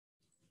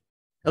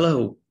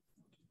Hello,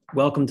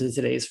 welcome to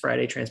today's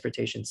Friday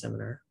Transportation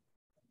Seminar.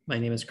 My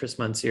name is Chris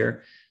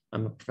Monsieur.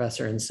 I'm a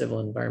professor in civil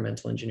and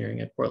environmental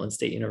engineering at Portland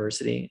State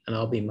University, and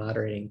I'll be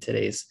moderating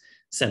today's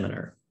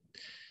seminar.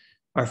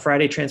 Our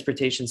Friday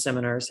Transportation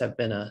Seminars have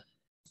been a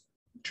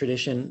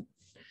tradition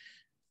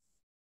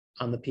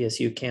on the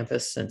PSU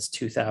campus since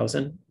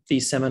 2000.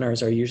 These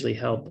seminars are usually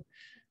held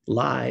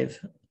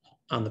live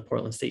on the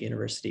Portland State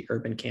University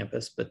urban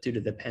campus, but due to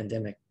the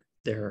pandemic,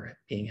 they're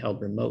being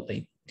held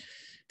remotely.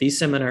 These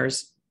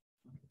seminars,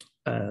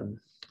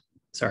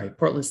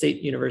 Portland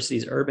State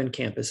University's urban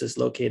campus is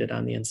located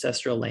on the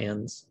ancestral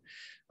lands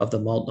of the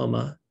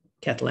Multnomah,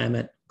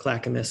 Cathlamet,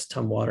 Clackamas,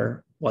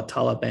 Tumwater,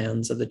 Watala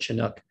bands of the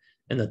Chinook,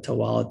 and the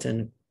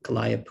Tualatin,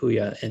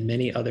 Kalayapuya, and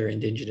many other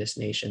indigenous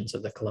nations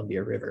of the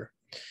Columbia River.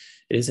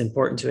 It is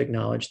important to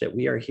acknowledge that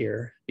we are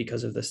here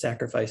because of the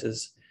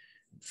sacrifices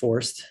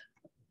forced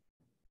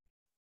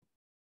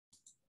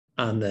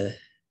on the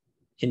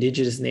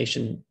indigenous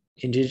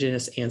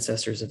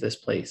ancestors of this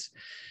place.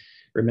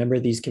 Remember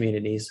these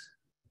communities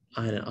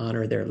and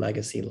honor their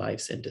legacy,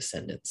 lives, and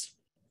descendants.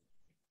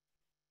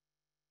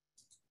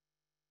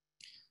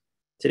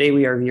 Today,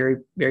 we are very,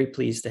 very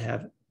pleased to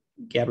have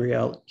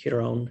Gabriela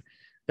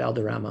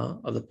Girón-Valderrama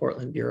of the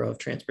Portland Bureau of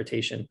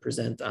Transportation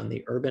present on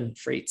the urban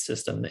freight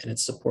system and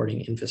its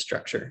supporting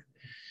infrastructure.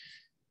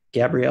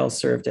 Gabriela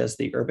serves as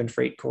the urban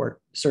freight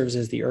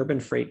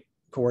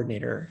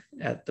coordinator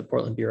at the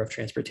Portland Bureau of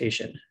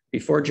Transportation.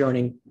 Before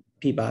joining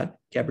PBOT,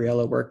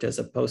 Gabriela worked as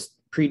a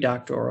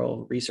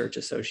pre-doctoral research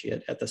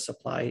associate at the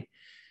Supply,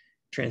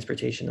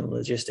 Transportation, and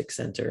Logistics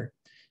Center,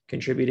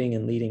 contributing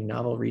and leading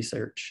novel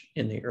research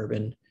in the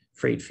urban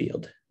freight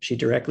field. She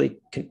directly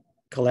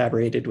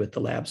collaborated with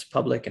the lab's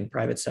public and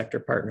private sector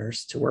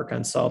partners to work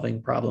on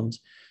solving problems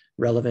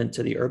relevant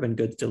to the urban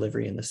goods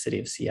delivery in the city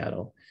of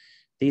Seattle.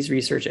 These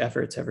research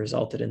efforts have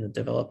resulted in the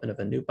development of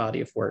a new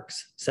body of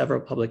works, several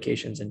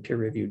publications in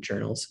peer-reviewed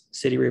journals,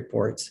 city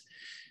reports,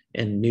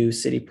 and new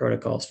city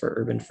protocols for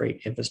urban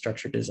freight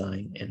infrastructure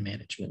design and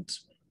management.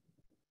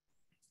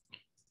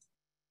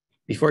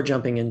 Before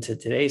jumping into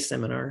today's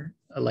seminar,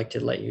 I'd like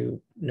to let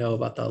you know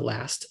about the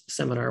last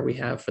seminar we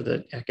have for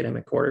the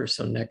academic quarter.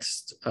 So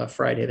next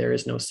Friday, there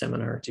is no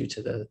seminar due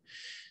to the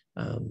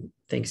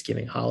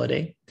Thanksgiving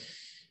holiday.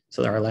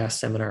 So our last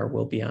seminar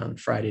will be on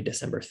Friday,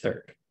 December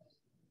 3rd.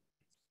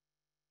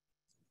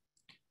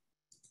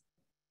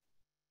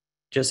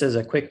 Just as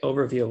a quick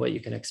overview of what you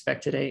can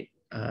expect today,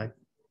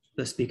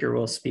 the speaker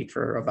will speak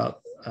for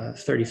about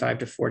 35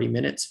 to 40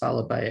 minutes,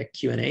 followed by a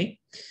Q&A.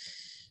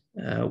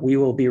 We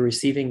will be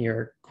receiving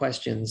your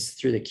questions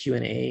through the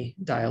Q&A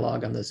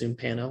dialogue on the Zoom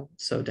panel.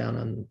 So down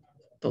on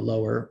the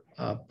lower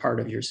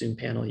part of your Zoom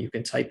panel, you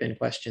can type in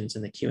questions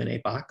in the Q&A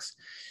box.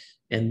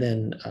 And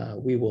then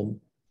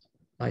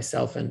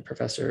myself and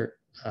Professor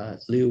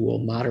Liu will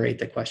moderate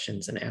the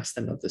questions and ask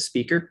them of the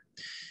speaker.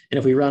 And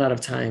if we run out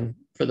of time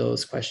for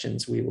those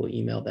questions, we will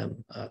email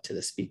them to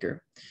the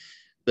speaker.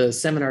 The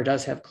seminar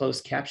does have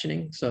closed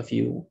captioning, so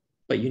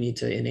but you need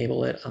to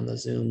enable it on the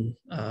Zoom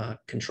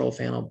control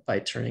panel by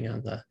turning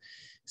on the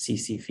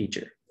CC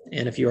feature.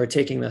 And if you are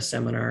taking the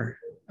seminar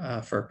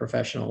for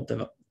professional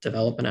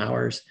development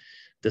hours,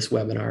 this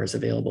webinar is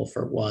available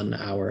for 1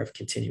 hour of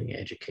continuing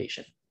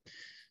education.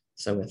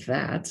 So with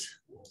that,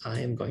 I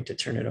am going to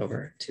turn it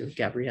over to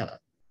Gabriela.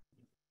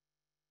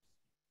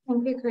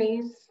 Thank you,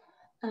 Chris.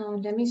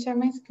 Let me share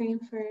my screen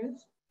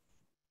first.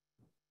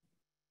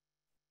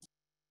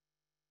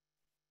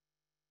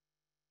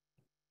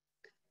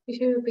 You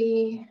should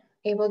be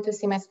able to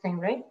see my screen,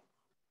 right?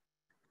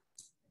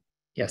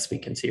 Yes, we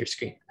can see your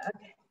screen.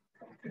 Okay.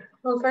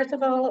 Well, first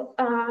of all,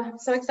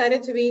 so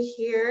excited to be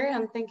here,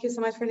 and thank you so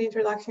much for the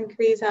introduction,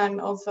 Chris,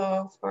 and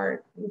also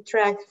for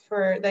Trek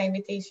for the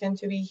invitation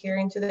to be here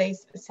in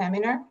today's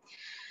seminar.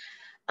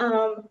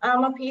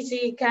 I'm a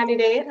PhD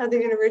candidate at the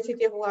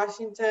University of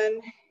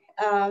Washington,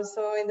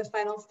 so in the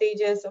final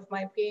stages of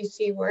my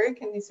PhD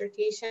work and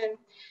dissertation.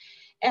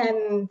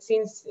 And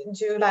since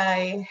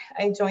July,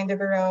 I joined the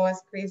Bureau,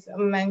 as Chris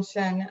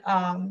mentioned,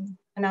 and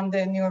I'm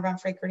the new urban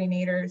freight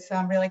coordinator. So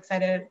I'm really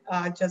excited,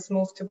 just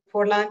moved to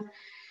Portland.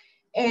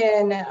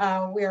 And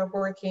we are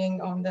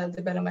working on the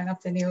development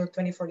of the new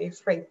 2040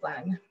 freight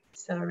plan.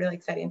 So really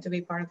exciting to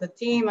be part of the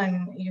team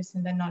and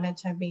using the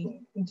knowledge I've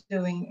been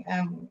doing,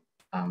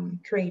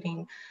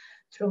 creating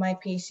through my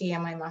PhD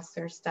and my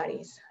master's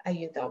studies at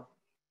UW.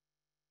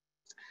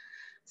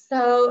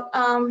 So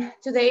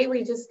today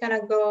we're just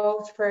gonna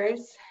go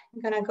first,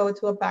 I'm gonna go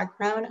to a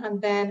background,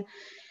 and then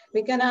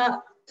we're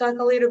gonna talk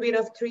a little bit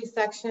of 3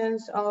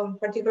 sections of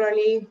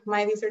particularly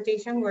my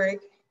dissertation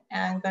work,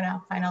 and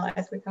gonna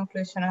finalize with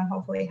conclusion and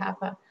hopefully have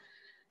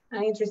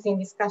an interesting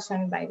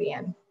discussion by the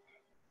end.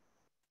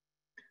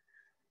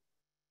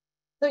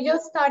 So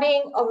just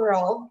starting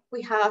overall,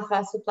 we have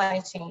a supply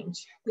chain,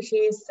 which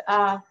is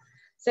a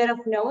set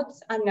of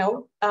nodes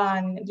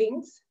and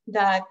links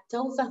that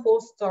tells the whole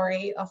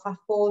story of a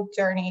whole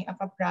journey of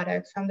a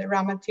product, from the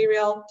raw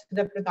material to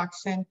the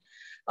production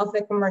of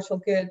the commercial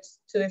goods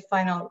to the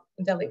final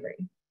delivery.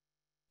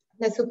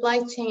 The supply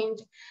chain,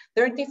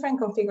 there are different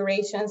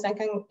configurations and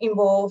can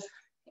involve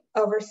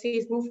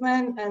overseas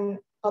movement, and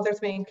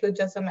others may include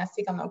just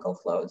domestic and local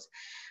flows.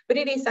 But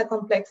it is a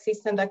complex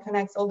system that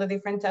connects all the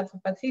different types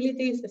of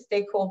facilities,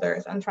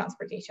 stakeholders, and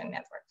transportation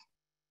networks.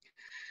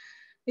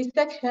 This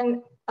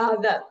section,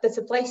 the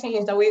supply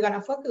chain that we're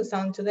gonna focus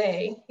on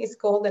today is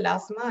called the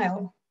last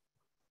mile.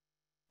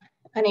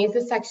 And it's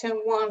the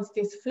section once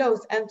these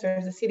flows enter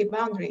the city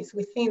boundaries,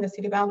 within the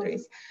city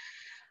boundaries.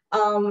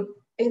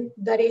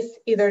 That is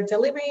either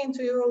delivery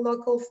into your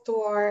local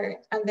store,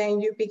 and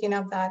then you picking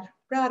up that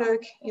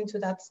product into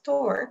that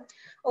store,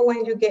 or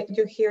when you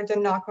hear the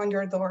knock on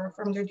your door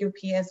from your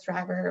UPS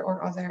driver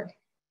or other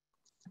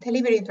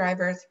delivery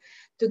drivers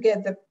to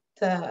get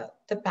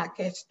the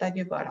package that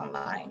you bought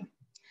online.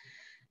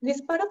 This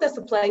part of the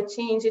supply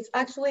chain is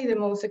actually the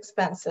most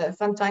expensive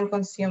and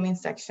time-consuming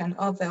section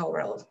of the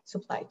overall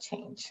supply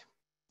chain.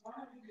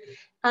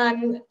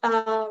 And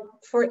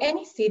for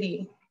any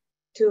city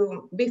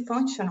to be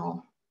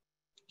functional,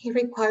 it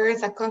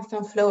requires a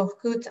constant flow of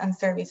goods and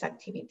service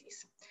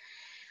activities.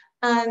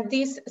 And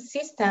this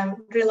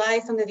system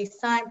relies on the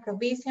design,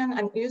 provision,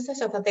 and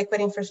usage of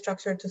adequate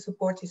infrastructure to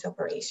support these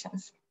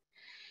operations.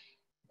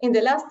 In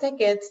the last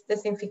decades,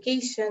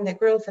 densification, the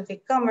growth of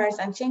e-commerce,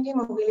 and changing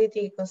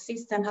mobility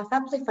ecosystem have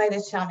amplified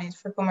the challenge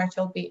for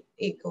commercial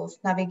vehicles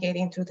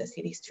navigating through the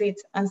city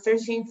streets and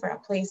searching for a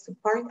place to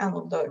park and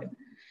unload.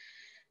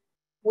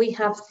 We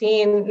have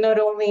seen not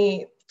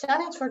only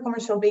challenge for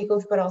commercial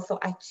vehicles, but also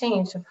a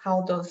change of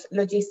how those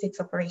logistics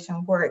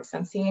operation works,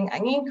 and seeing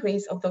an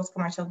increase of those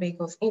commercial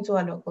vehicles into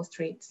our local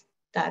streets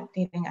that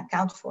didn't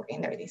account for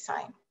in their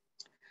design.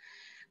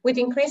 With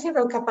increasing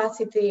road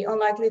capacity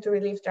unlikely to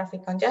relieve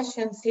traffic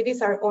congestion,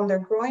 cities are under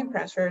growing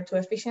pressure to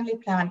efficiently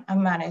plan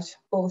and manage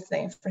both the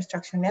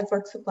infrastructure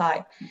network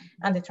supply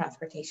and the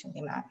transportation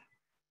demand.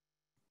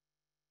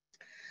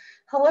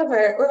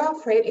 However, urban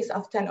freight is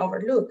often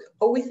overlooked,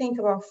 or we think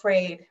about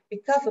freight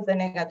because of the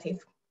negative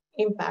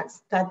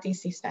impacts that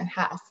this system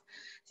has.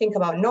 Think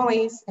about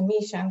noise,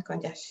 emission,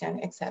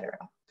 congestion, etc.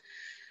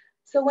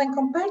 So when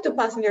compared to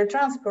passenger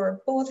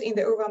transport, both in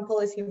the urban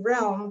policy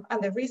realm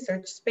and the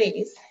research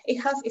space, it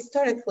has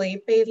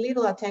historically paid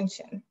little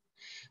attention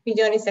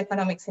beyond its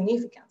economic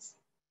significance.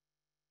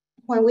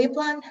 When we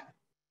plan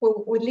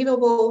with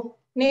livable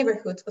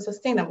neighborhoods or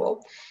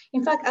sustainable,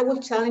 in fact, I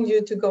will challenge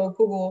you to go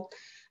Google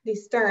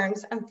these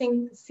terms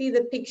and see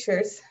the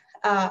pictures.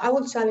 I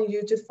will challenge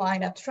you to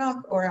find a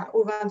truck or an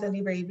urban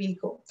delivery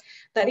vehicle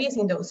that is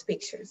in those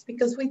pictures,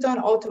 because we don't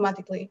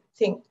automatically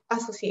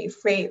associate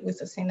freight with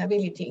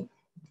sustainability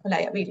or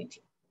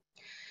liability.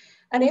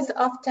 And it's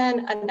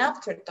often an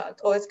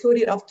afterthought or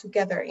excluded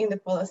altogether in the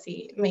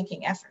policy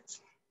making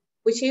efforts,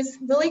 which is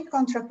really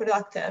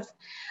counterproductive,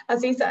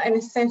 as it's an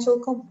essential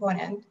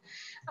component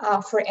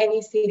for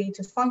any city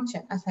to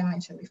function, as I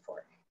mentioned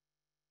before.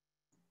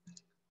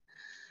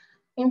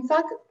 In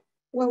fact,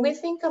 when we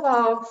think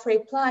about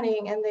freight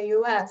planning in the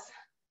US,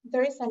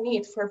 there is a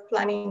need for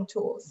planning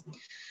tools.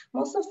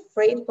 Most of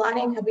freight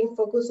planning have been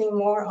focusing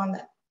more on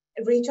the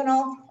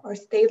regional or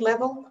state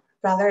level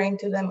rather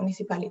into the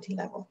municipality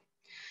level.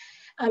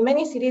 And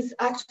many cities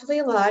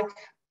actually lack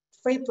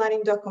freight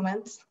planning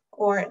documents,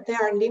 or they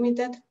are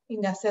limited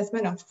in the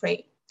assessment of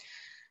freight.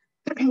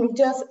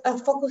 Just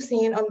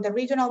focusing on the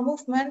regional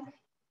movement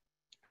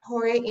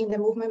or in the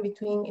movement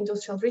between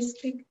industrial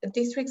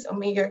districts or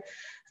major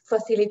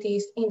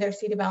facilities in their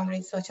city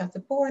boundaries, such as the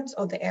ports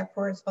or the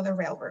airports or the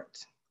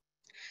railroads.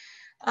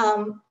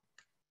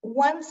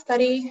 One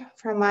study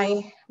from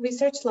my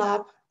research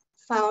lab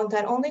found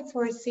that only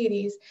 4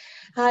 cities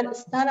had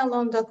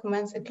standalone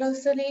documents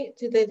closely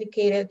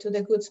dedicated to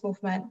the goods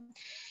movement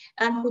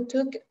and who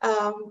took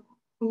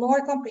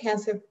more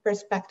comprehensive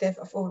perspective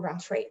of urban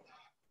freight.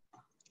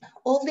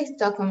 All these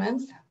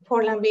documents,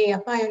 Portland being a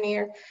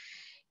pioneer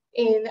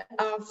in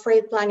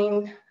freight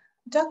planning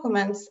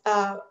documents,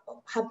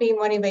 have been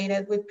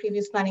motivated with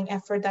previous planning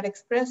effort that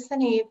express the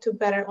need to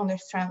better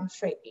understand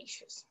freight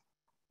issues.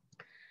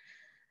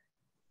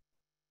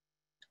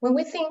 When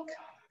we think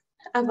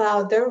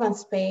about the urban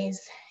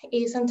space,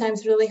 it's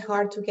sometimes really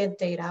hard to get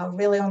data,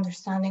 really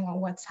understanding on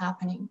what's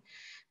happening,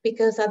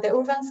 because at the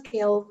urban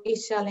scale,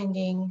 it's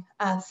challenging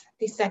as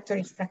this sector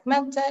is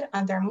fragmented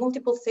and there are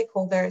multiple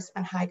stakeholders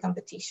and high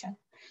competition.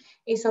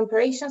 Its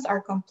operations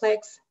are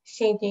complex,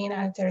 changing,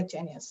 and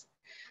heterogeneous.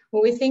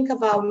 When we think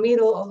about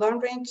middle or long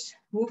range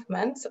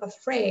movements of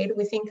freight,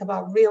 we think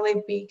about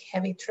really big,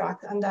 heavy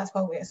trucks, and that's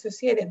what we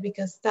associate it,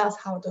 because that's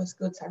how those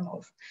goods are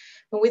moved.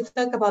 When we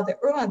talk about the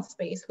urban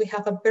space, we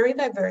have a very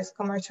diverse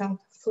commercial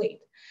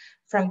fleet,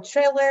 from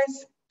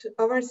trailers to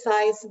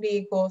oversized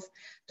vehicles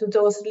to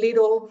those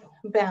little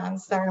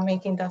vans that are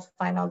making that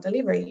final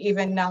delivery,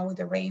 even now with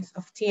the rise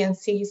of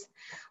TNCs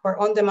or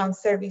on-demand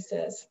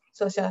services,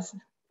 such as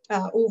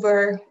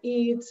Uber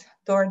Eats,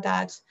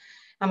 DoorDash,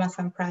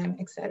 Amazon Prime,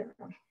 etc.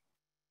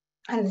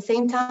 At the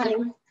same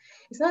time,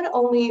 it's not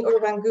only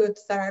urban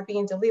goods that are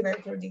being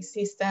delivered through this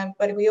system,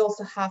 but we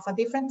also have a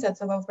different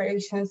set of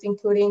operations,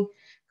 including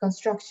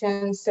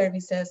construction,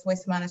 services,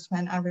 waste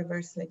management, and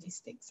reverse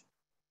logistics.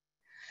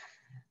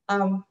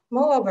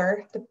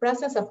 Moreover, the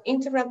presence of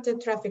interrupted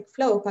traffic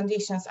flow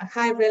conditions and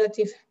high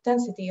relative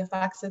density of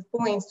access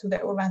points to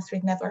the urban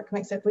street network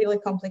makes it really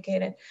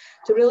complicated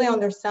to really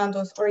understand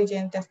those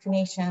origin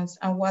destinations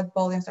and what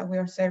volumes that we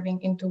are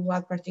serving into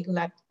what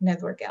particular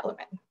network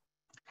element.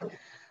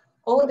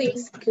 All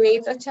this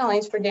creates a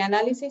challenge for the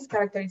analysis,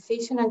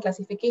 characterization, and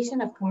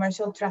classification of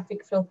commercial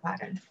traffic flow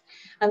patterns.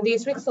 And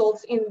this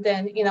results in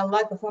a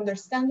lack of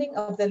understanding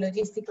of the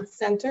logistics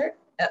sector,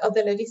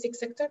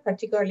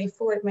 particularly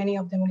for many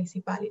of the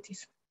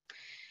municipalities.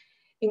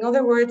 In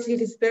other words,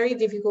 it is very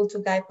difficult to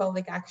guide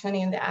public action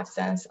in the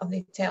absence of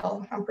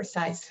detailed and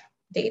precise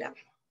data.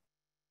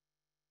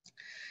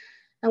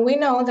 And we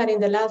know that in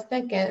the last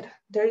decade,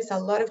 there is a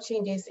lot of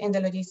changes in the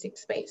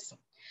logistics space.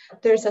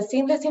 There's a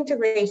seamless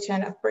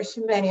integration of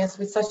purchasing venues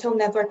with social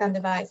network and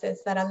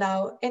devices that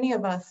allow any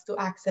of us to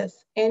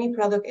access any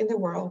product in the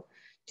world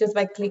just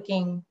by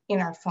clicking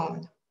in our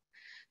phone.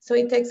 So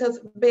it takes us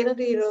very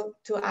little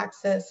to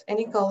access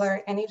any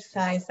color, any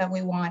size that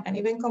we want, and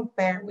even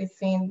compare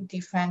within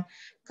different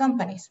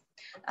companies.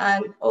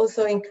 And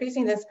also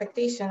increasing the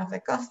expectation of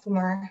the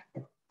customer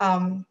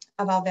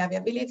about the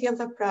availability of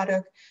the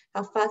product,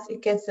 how fast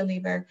it gets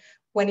delivered,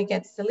 when it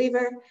gets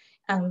delivered,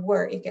 and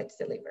where it gets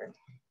delivered.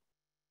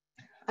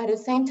 At the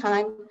same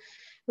time,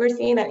 we're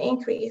seeing an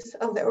increase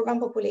of the urban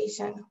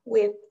population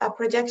with a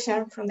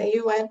projection from the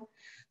UN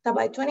that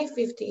by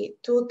 2050,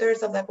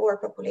 2/3 of the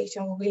world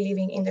population will be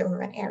living in the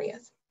urban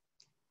areas.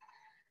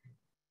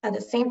 At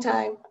the same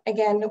time,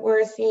 again,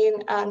 we're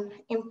seeing an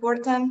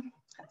important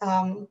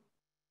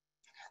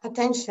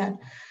attention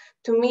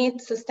to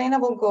meet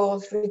sustainable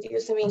goals,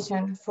 reduce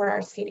emission for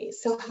our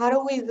cities. So how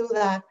do we do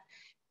that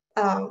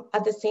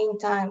at the same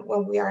time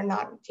when we are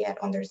not yet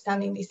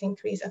understanding this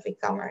increase of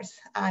e-commerce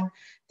and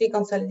the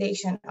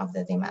consolidation of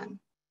the demand?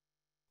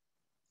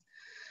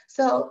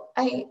 So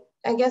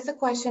I guess the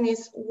question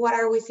is, what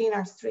are we seeing in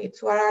our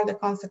streets? What are the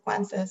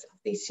consequences of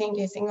these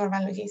changes in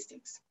urban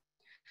logistics?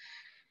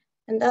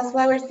 And that's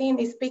why we're seeing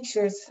these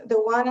pictures. The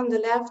one on the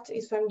left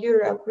is from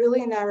Europe,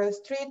 really narrow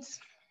streets,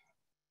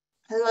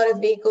 a lot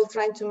of vehicles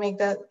trying to make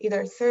that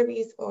either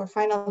service or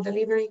final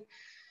delivery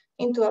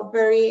into a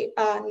very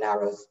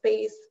narrow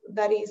space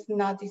that is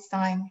not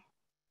designed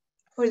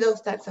for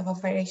those types of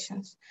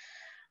operations.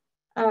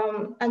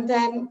 And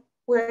then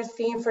we're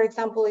seeing, for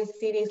example, in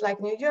cities like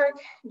New York,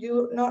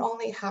 you not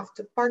only have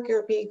to park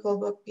your vehicle,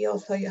 but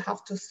also you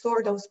have to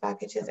sort those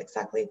packages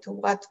exactly to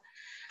what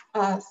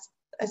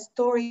a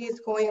store is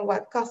going,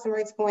 what customer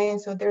is going.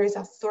 So there is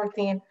a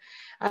sorting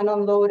and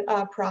unload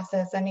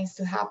process that needs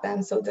to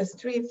happen. So the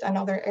streets and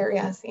other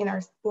areas in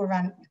our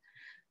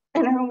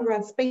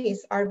urban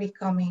space are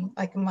becoming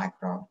like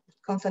micro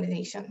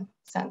consolidation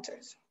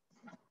centers.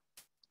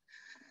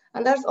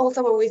 And that's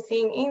also what we're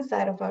seeing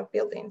inside of our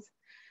buildings.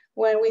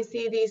 When we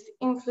see this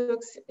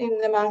influx in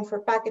demand for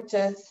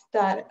packages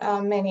that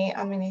many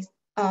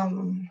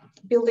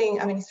building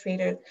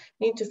administrators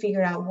need to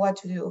figure out what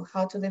to do,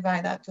 how to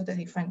divide that to the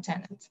different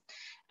tenants,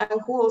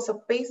 and who also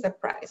pays the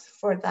price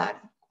for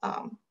that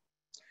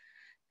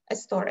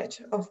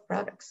storage of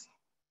products.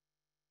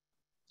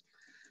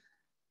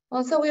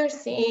 Also, we are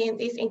seeing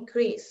this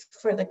increase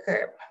for the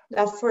curb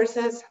that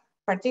forces,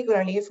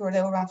 particularly for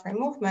the urban free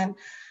movement,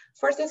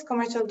 forces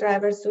commercial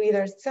drivers to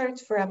either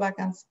search for a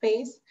vacant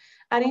space,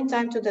 adding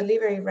time to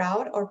delivery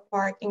route, or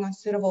park in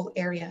unsuitable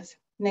areas,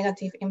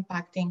 negative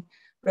impacting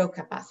road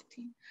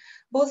capacity.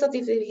 Both of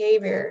this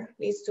behavior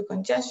leads to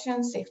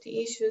congestion,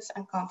 safety issues,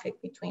 and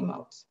conflict between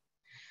modes.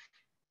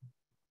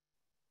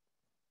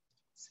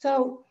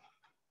 So,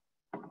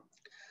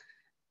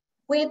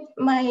 with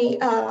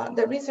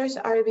the research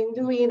I've been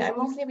doing, I've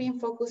mostly been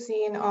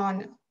focusing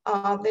on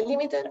the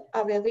limited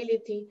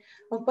availability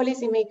of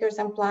policymakers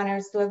and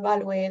planners to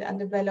evaluate and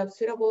develop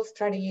suitable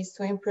strategies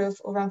to improve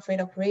urban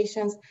freight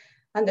operations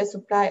and the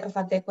supply of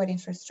adequate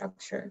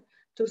infrastructure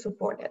to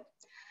support it.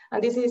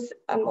 And this is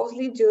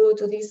mostly due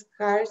to the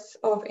scarce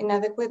of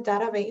inadequate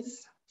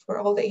database for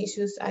all the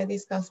issues I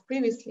discussed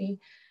previously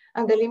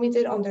and the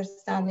limited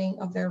understanding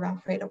of the urban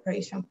freight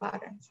operation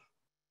patterns.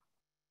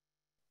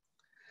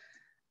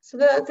 So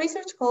the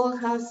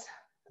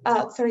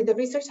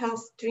research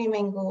has three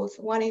main goals.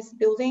 One is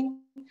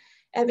building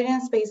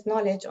evidence-based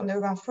knowledge on the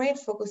urban freight,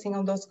 focusing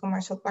on those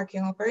commercial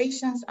parking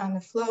operations and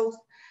the flows,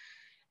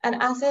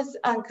 and assess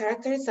and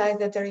characterize the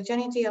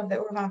heterogeneity of the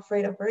urban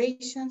freight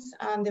operations,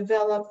 and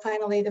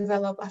finally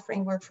develop a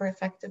framework for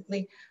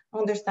effectively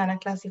understand and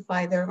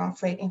classify the urban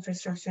freight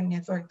infrastructure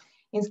network,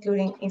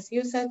 including its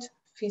usage,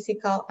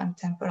 physical and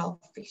temporal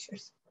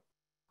features.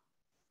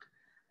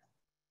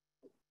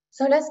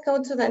 So let's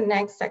go to the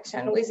next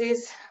section, which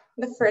is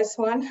the first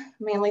one,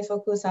 mainly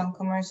focused on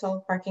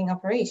commercial parking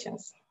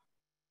operations.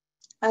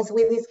 As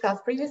we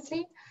discussed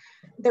previously,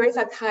 there is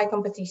a high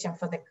competition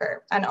for the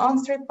curb, and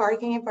on-street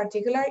parking in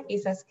particular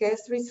is a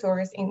scarce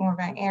resource in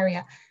urban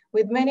area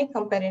with many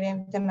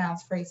competitive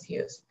demands for its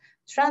use.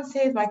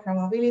 Transit,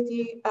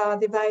 micromobility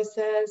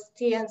devices,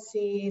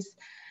 TNCs,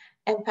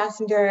 and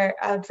passenger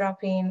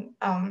dropping,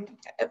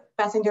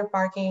 passenger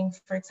parking,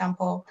 for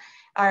example,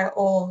 are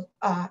all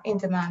in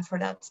demand for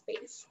that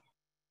space.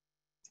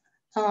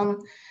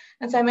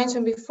 As I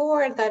mentioned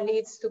before, that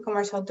leads to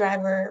commercial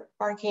driver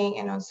parking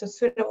and also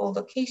suitable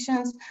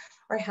locations,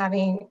 or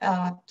having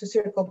to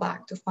circle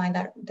back to find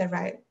the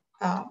right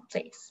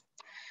place.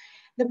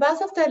 The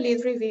best of the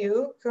lead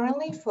review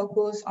currently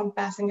focus on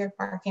passenger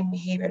parking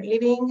behavior,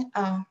 leaving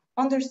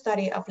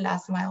understudy of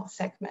last mile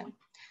segment.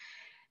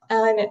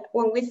 And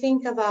when we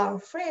think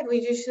about freight,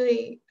 we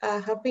usually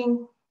have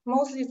been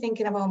mostly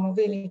thinking about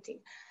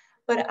mobility,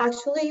 but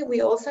actually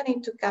we also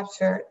need to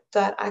capture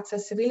that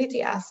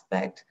accessibility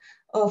aspect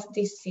of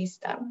this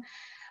system.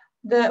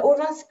 The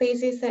urban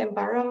space is the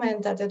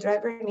environment that the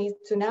driver needs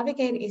to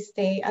navigate each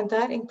day, and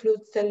that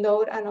includes the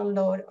load and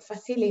unload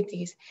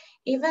facilities.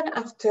 Even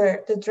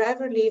after the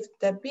driver leaves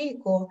the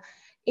vehicle,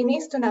 it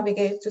needs to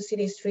navigate to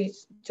city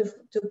streets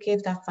to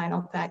give that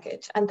final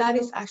package. And that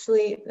is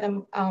actually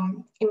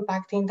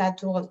impacting that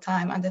dwell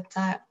time, and the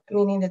time,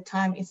 meaning the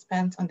time is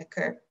spent on the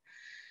curb.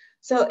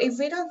 So if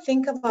we don't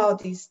think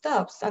about these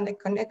stops and the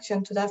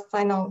connection to that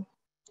final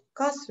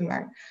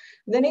customer,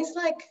 then it's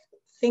like,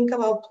 think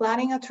about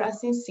planning a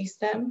transit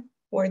system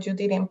where you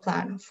didn't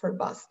plan for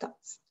bus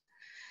stops.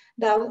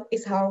 That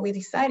is how we're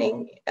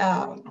deciding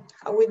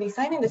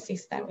the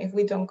system if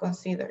we don't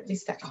consider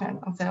this section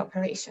of the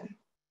operation.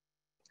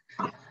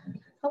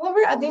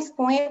 However, at this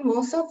point,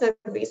 most of the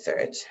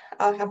research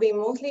have been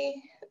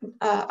mostly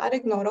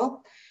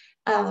anecdotal,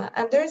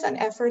 and there's an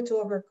effort to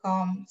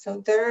overcome.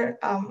 So there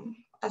are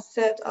a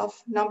set of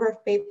number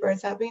of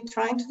papers have been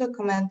trying to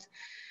document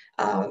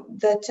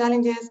the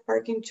challenges,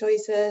 parking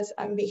choices,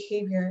 and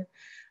behavior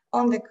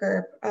on the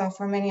curb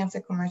for many of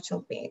the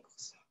commercial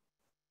vehicles.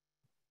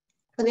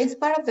 For this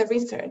part of the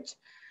research,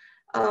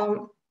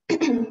 I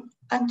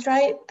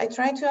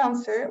tried to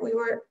answer, we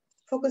were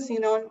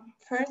focusing on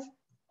first,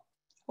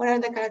 what are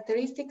the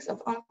characteristics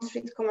of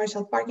on-street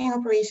commercial parking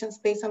operations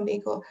based on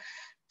vehicle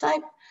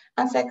type?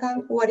 And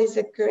second, what is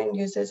the current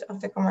usage of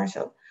the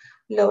commercial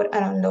load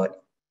and unload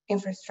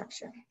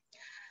infrastructure?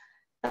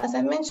 As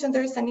I mentioned,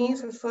 there is a need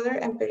for further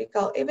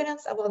empirical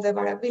evidence about the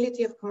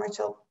variability of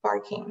commercial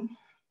parking,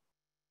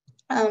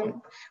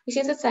 which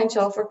is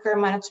essential for curb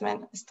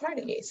management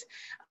strategies,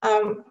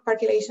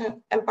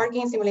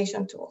 parking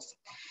simulation tools,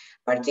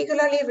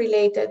 particularly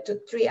related to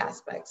three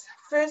aspects.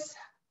 First,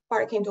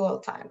 parking dwell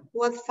time.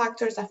 What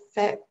factors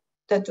affect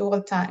the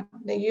dwell time,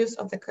 the use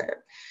of the curb?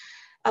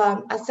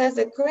 Assess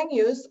the current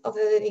use of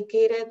the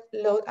dedicated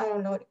load and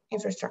unload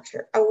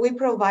infrastructure. Are we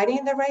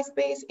providing the right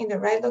space in the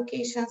right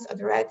locations at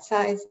the right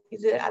size?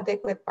 Is it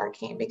adequate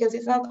parking? Because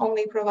it's not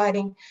only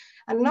providing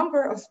a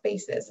number of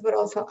spaces, but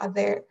also are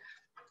they're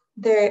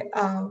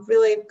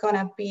really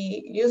gonna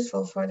be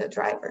useful for the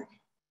driver.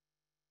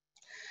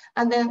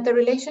 And then the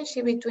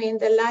relationship between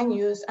the land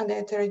use and the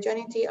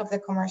heterogeneity of the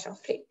commercial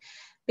fleet.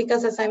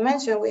 Because as I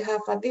mentioned, we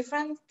have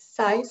different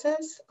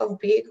sizes of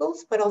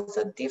vehicles, but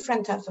also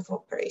different types of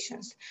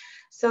operations.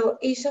 So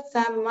each of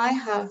them might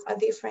have a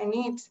different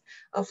needs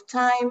of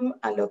time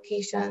and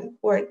location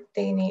where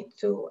they need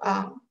to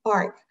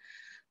park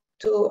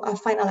to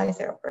finalize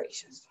their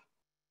operations.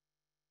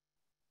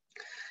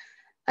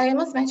 I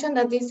must mention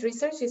that this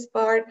research is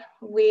part,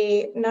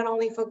 we not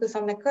only focus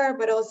on the curb,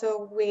 but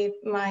also with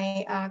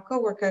my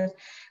coworkers,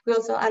 we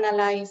also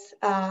analyze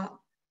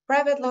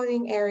private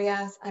loading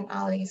areas and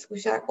alleys,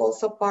 which are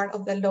also part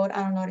of the load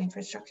and unload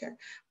infrastructure.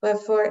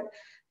 But for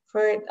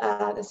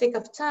the sake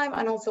of time,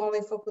 and also only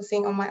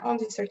focusing on my own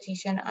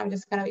dissertation, I'm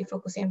just gonna be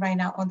focusing right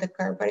now on the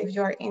curb. But if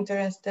you are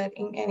interested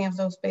in any of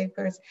those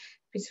papers,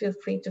 please feel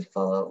free to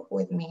follow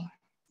with me.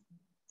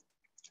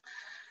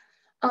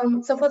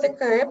 So for the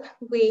curb,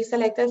 we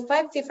selected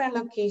 5 different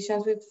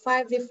locations with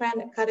 5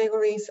 different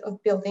categories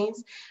of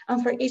buildings.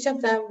 And for each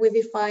of them, we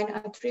defined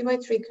a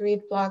 3x3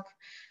 grid block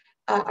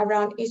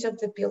around each of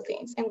the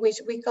buildings, in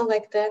which we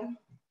collected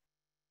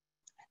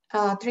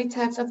 3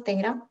 types of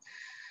data.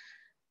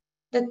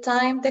 The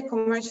time the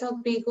commercial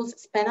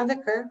vehicles spend on the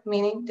curb,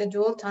 meaning the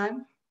dwell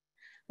time,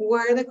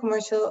 where the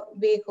commercial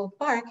vehicle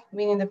park,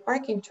 meaning the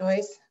parking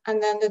choice,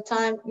 and then the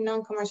time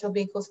non-commercial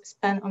vehicles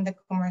spend on the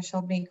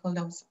commercial vehicle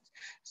loads.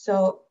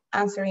 So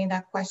answering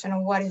that question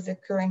of what is the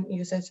current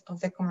usage of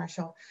the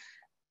commercial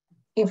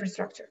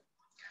infrastructure.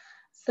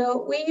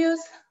 So we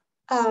use,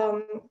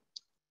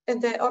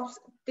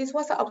 this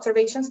was an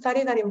observation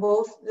study that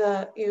involved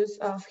the use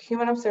of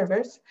human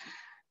observers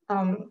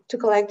to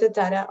collect the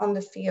data on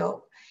the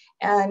field.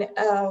 And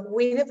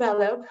we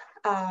developed,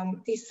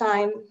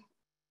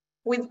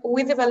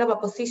 we developed a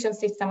position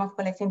system of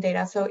collecting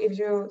data. So if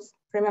you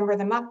remember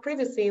the map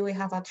previously, we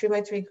have a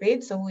 3x3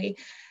 grid. So we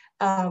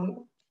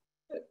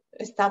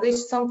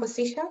established some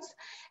positions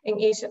in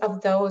each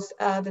of those,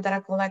 the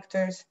data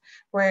collectors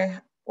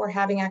were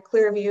having a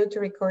clear view to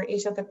record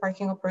each of the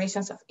parking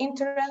operations of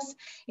interest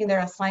in their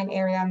assigned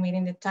area,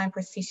 meeting the time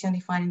precision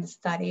defined in the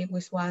study,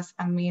 which was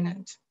a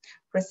minute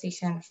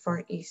precision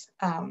for each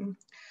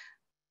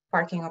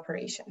parking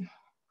operation.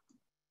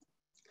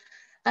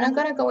 And I'm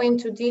gonna go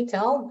into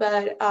detail,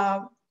 but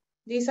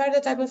these are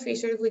the type of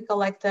features we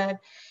collected,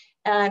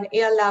 and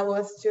it allows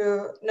us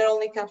to not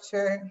only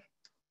capture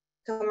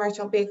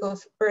commercial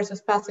vehicles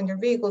versus passenger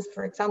vehicles,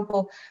 for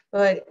example,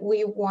 but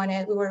we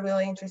were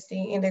really interested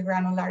in the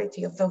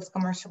granularity of those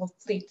commercial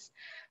fleets.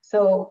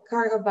 So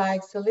cargo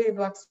bikes, delivery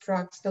box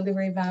trucks,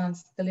 delivery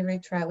vans, delivery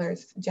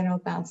trailers, general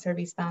vans,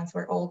 service vans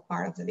were all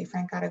part of the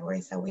different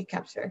categories that we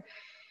capture.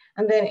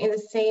 And then in the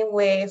same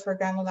way for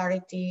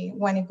granularity,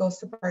 when it goes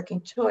to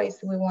parking choice,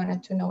 we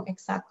wanted to know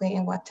exactly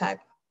in what type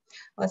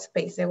of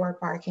space they were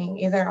parking,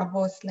 either a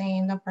bus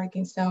lane, a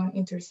parking zone,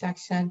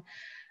 intersection,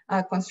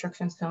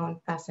 construction zone,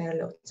 passenger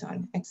load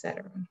zone,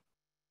 etc.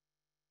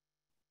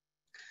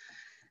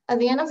 At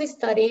the end of the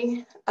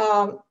study,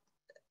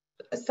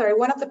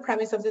 one of the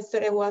premises of the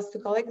study was to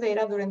collect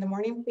data during the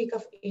morning peak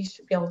of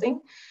each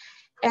building.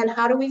 And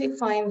how do we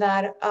define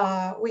that?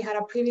 We had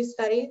a previous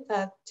study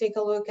that take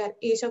a look at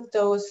each of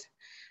those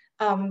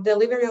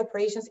delivery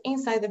operations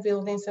inside the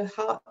building. So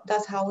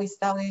that's how we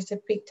established the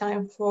peak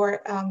time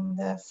for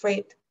the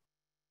freight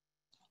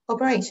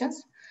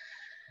operations.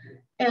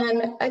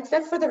 And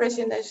except for the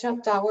residential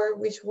tower,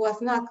 which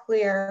was not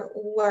clear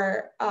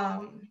where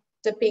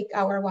the peak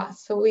hour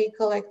was. So we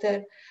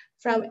collected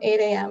from 8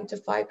 a.m. to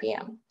 5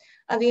 p.m.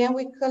 At the end,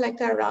 we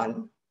collected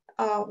around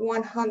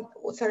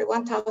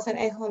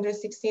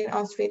 1,816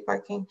 on-street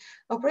parking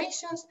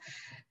operations,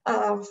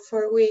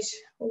 for which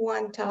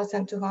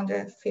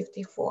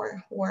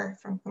 1,254 were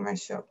from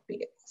commercial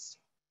vehicles.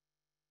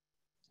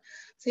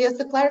 So just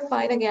to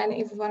clarify it again,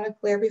 if you want to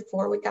clear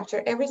before, we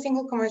captured every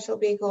single commercial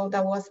vehicle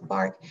that was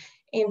parked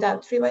in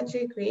that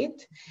 3x3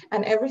 grid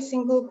and every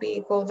single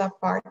vehicle that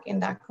parked in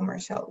that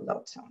commercial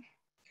load zone.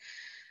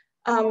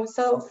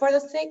 So for the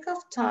sake of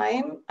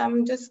time,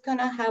 I'm just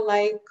gonna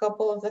highlight a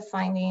couple of the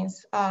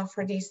findings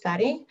for this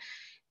study.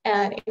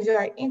 And if you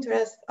are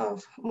interested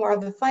of more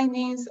of the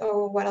findings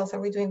or what else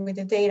are we doing with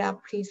the data,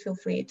 please feel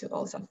free to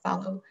also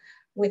follow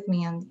with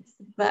me on this.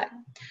 But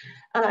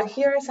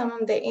here are some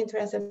of the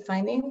interesting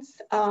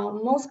findings.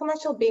 Most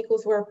commercial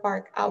vehicles were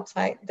parked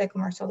outside the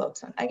commercial load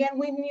zone. Again,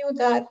 we knew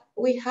that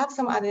we have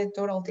some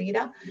anecdotal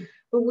data,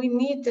 but we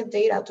need the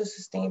data to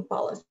sustain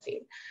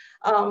policy.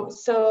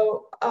 Based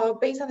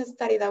on the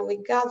study that we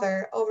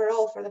gathered,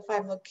 overall for the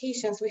 5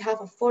 locations, we have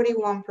a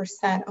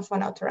 41% of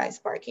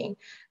unauthorized parking.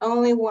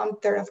 Only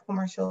 1/3 of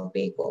commercial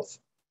vehicles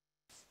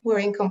were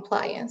in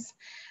compliance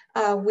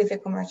with the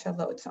commercial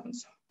load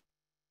zones.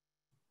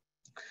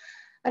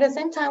 At the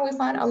same time, we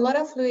found a lot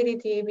of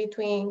fluidity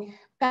between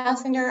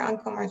passenger and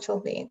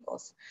commercial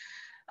vehicles.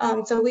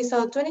 So we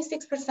saw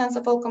 26%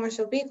 of all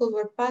commercial vehicles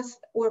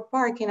were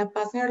parked in a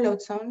passenger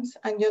load zones.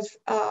 And just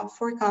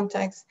for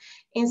context,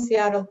 in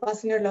Seattle,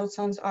 passenger load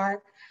zones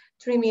are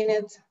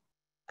 3-minute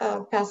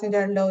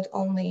passenger load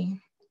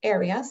only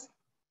areas.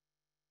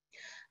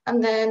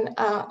 And then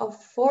of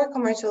 4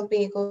 commercial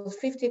vehicles,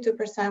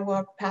 52%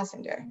 were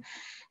passenger.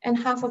 And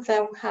half of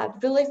them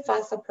had really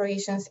fast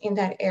operations in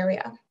that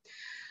area.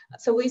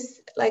 So we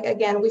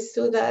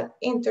saw that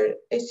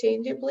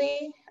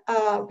interchangeably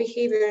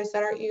behaviors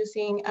that are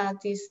using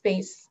this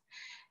space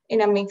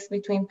in a mix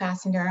between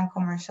passenger and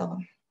commercial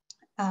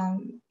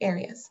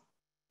areas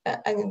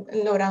and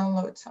load and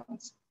unload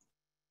zones.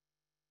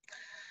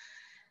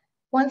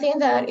 One thing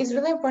that is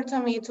really important to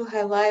me to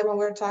highlight when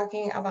we're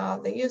talking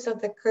about the use of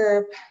the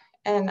curb,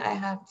 and I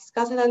have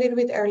discussed it a little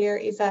bit earlier,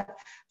 is that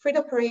freight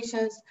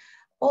operations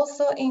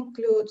also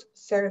include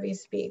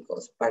service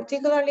vehicles,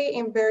 particularly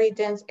in very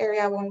dense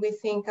area when we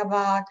think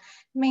about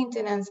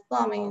maintenance,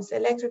 plumbing,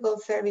 electrical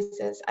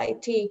services,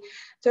 IT.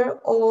 They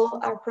all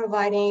are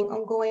providing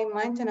ongoing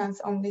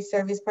maintenance on this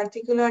service,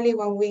 particularly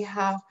when we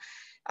have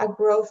a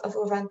growth of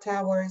urban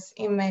towers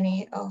in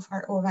many of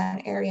our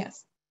urban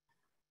areas.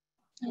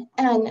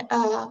 And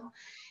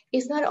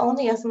it's not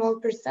only a small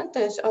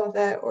percentage of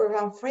the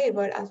urban freight,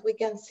 but as we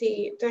can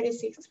see,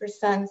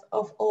 36%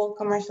 of all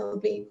commercial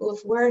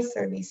vehicles were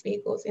service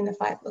vehicles in the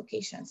 5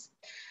 locations.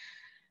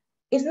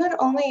 It's not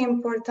only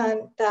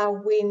important that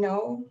we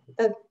know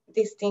the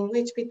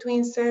distinguish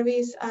between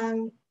service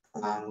and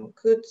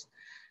goods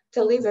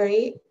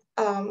delivery,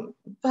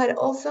 but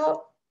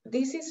also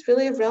this is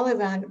really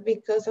relevant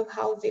because of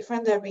how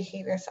different their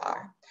behaviors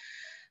are.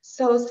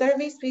 So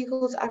service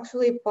vehicles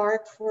actually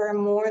park for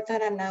more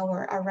than an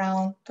hour,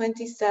 around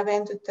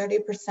 27 to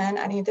 30%,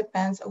 and it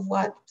depends on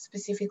what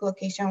specific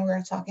location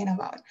we're talking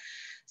about.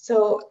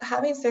 So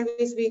having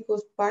service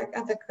vehicles parked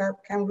at the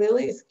curb can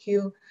really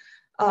skew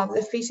the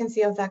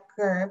efficiency of that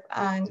curb,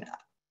 and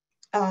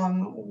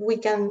we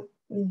can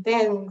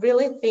then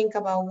really think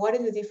about what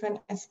is the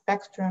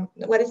spectrum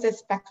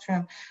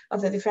of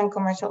the different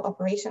commercial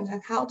operations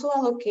and how to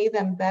allocate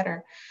them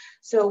better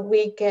so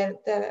we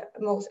get the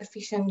most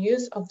efficient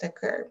use of the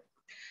curb.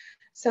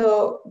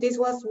 So this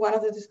was one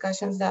of the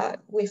discussions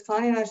that we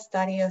found in our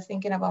study of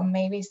thinking about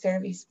maybe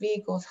service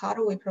vehicles. How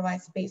do we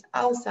provide space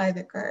outside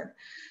the curb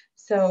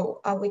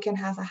so we can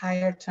have a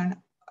higher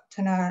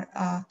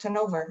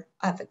turnover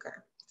at the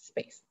curb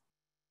space?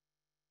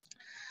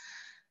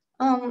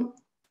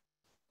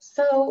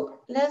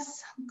 So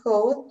let's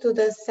go to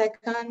the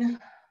second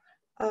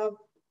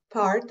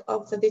part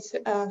of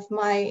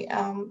my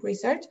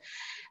research,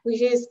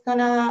 which is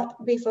gonna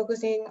be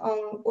focusing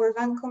on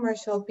urban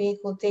commercial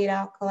vehicle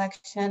data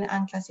collection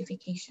and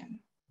classification.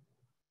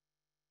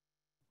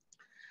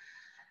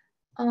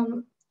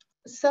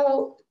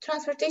 So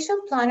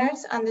transportation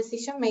planners and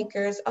decision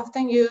makers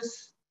often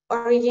use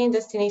origin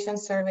destination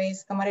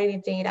surveys,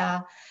 commodity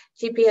data,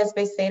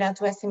 GPS-based data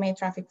to estimate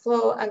traffic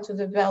flow and to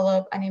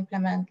develop and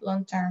implement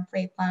long-term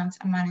freight plans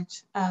and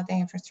manage the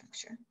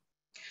infrastructure.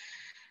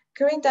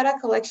 Current data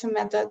collection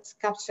methods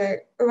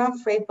capture urban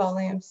freight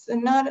volumes do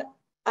not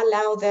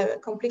allow the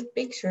complete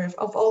picture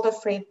of all the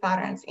freight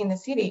patterns in the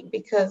city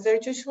because they're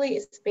usually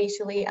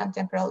spatially and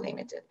temporally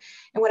limited.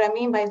 And what I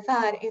mean by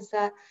that is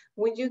that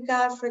when you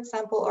got, for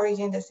example,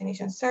 origin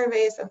destination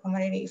surveys or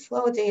commodity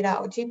flow data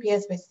or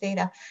GPS-based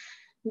data,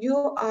 you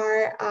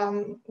are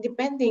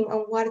depending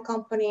on what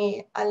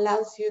company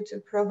allows you to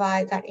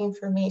provide that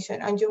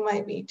information. And you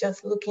might be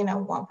just looking at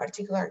one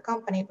particular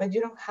company, but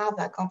you don't have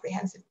that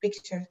comprehensive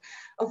picture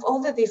of all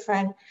the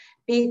different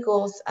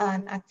vehicles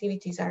and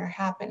activities that are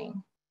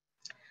happening.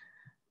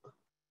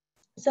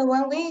 So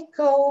when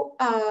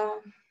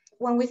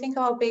we think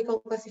about vehicle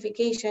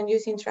classification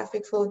using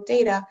traffic flow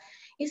data,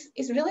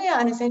 is really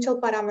an essential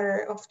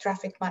parameter of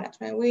traffic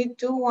management. We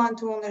do want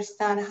to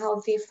understand how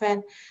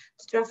different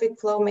traffic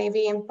flow may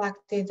be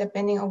impacted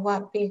depending on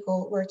what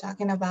vehicle we're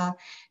talking about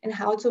and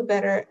how to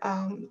better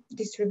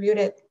distribute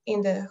it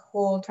in the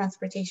whole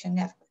transportation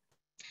network,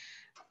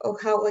 or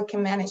how we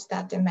can manage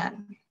that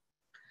demand.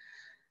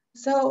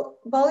 So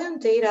volume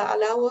data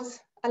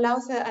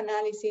allows the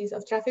analysis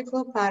of traffic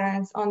flow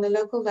patterns on the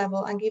local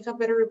level and gives a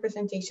better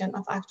representation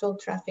of actual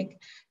traffic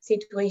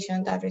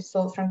situation that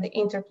results from the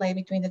interplay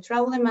between the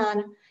travel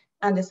demand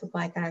and the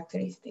supply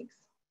characteristics.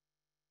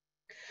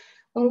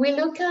 When we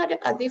look at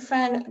a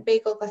different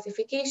vehicle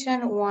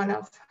classification, one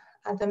of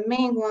the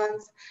main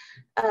ones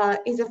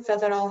is the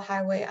Federal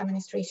Highway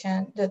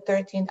Administration, the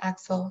 13th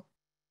axle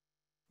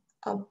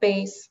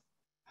base.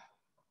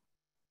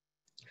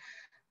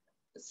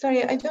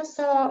 Sorry, I just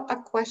saw a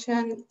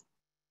question.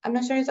 I'm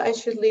not sure if I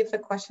should leave the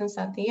questions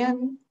at the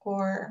end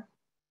or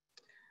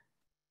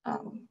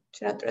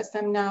should I address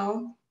them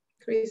now.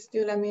 Chris,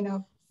 do let me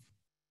know.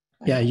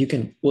 Yeah, you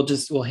can.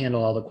 We'll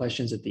handle all the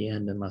questions at the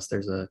end unless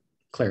there's a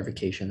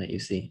clarification that you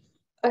see.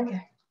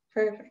 Okay,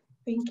 perfect.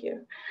 Thank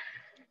you.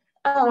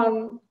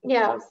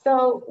 Yeah,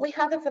 so we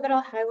have the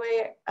Federal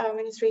Highway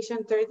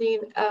Administration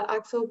 13th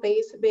axle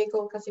base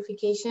vehicle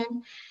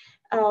classification,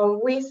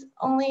 with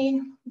only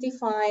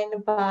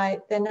defined by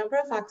the number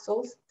of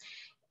axles.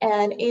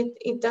 And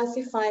it does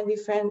define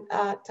different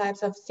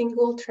types of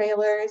single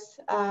trailers,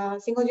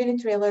 single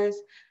unit trucks,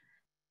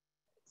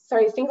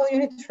 single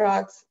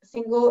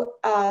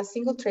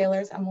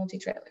trailers, and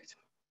multi-trailers.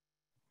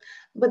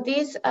 But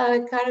this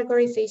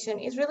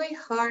categorization is really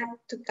hard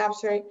to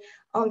capture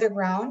on the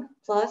ground.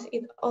 Plus,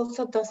 it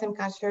also doesn't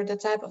capture the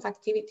type of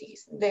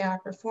activities they are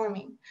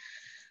performing.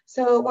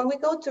 So when we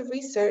go to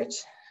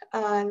research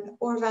on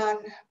urban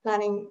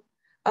planning,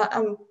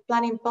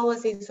 planning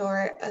policies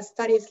or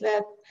studies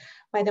led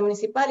by the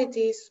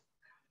municipalities,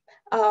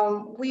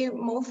 we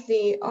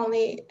mostly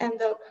only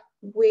end up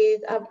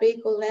with a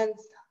vehicle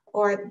length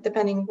or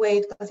depending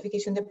weight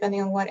classification,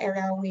 depending on what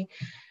area we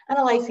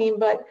analyzing,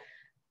 but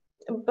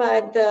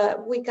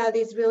we got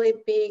these really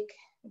big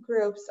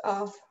groups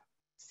of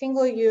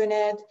single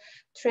unit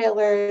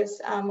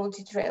trailers,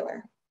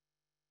 multi-trailer.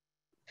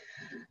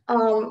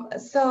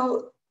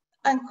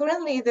 And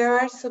currently there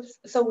are,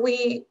 so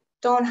we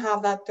don't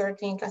have that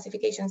 13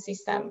 classification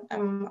system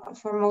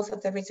for most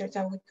of the research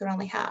that we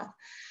currently have.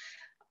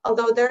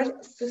 Although there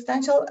are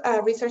substantial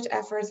research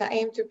efforts that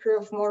aim to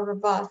prove more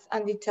robust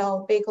and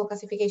detailed vehicle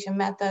classification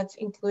methods,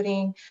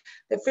 including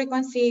the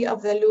frequency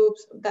of the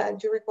loops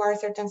that you require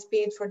certain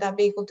speed for that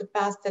vehicle to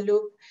pass the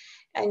loop.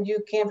 And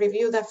you can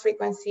review that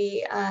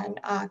frequency and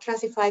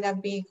classify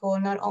that vehicle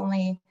not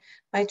only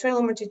by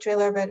trailer,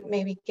 multi-trailer, but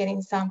maybe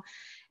getting some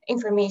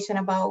information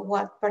about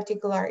what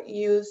particular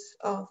use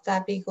of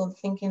that vehicle,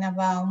 thinking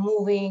about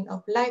moving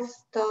of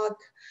livestock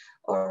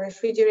or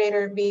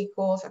refrigerator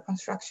vehicles, a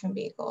construction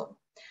vehicle,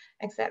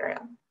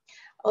 etc.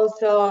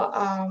 Also,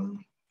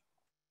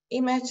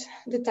 image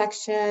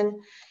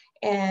detection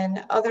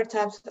and other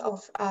types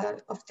of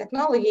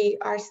technology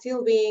are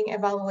still being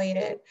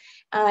evaluated.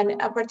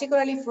 And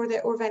particularly for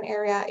the urban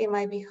area, it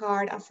might be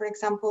hard. For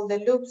example, the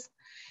loops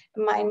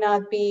might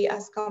not be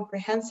as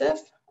comprehensive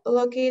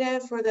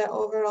located for the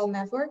overall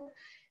network.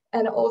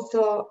 And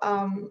also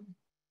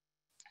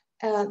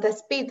the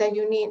speed that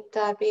you need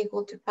that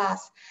vehicle to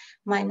pass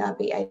might not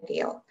be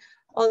ideal.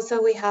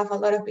 Also, we have a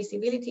lot of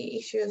visibility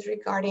issues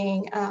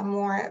regarding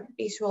more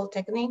visual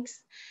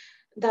techniques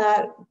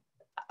that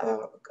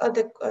at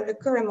the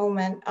current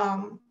moment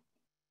don't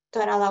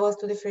allow us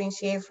to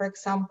differentiate, for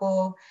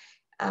example,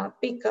 a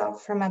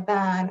pickup from a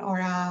van or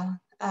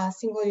a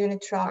single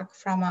unit truck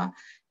from a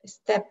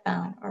step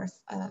van, or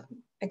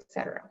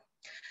etc.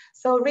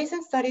 So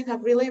recent studies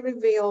have really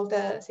revealed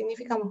the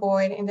significant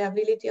void in the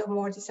ability of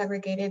more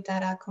disaggregated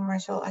data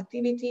commercial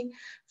activity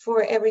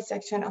for every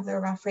section of the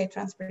urban freight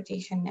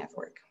transportation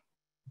network.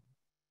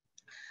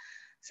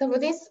 So for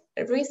this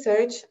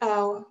research,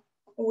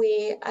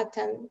 we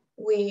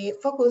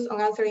focus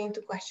on answering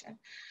two questions.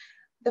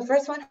 The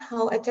first one,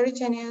 how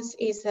heterogeneous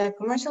is a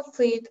commercial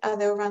fleet at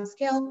the urban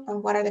scale,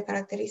 and what are the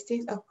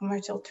characteristics of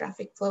commercial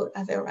traffic flow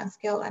at the urban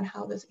scale, and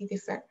how does it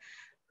differ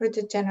for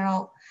the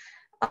general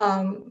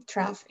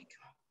traffic?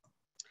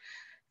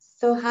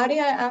 So how did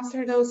I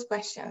answer those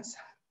questions?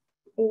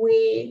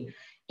 We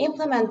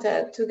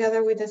implemented,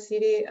 together with the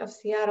city of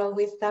Seattle,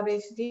 we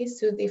established these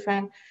two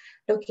different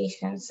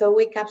locations. So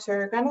we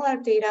capture granular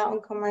data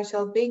on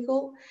commercial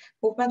vehicle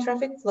movement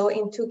traffic flow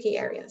in two key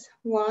areas.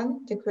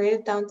 One, the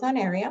greater downtown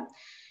area,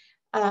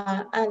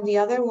 and the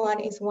other one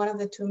is one of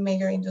the two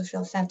major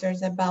industrial centers,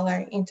 the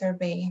Ballard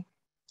Interbay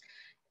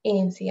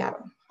in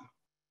Seattle.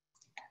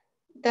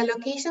 The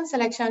location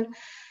selection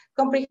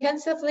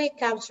comprehensively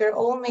capture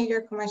all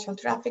major commercial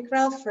traffic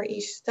routes for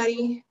each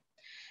study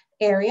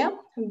area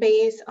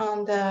based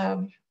on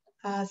the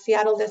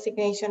Seattle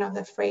designation of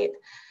the freight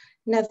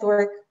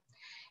network.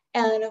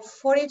 And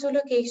 42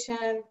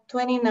 locations,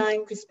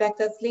 29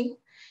 respectively.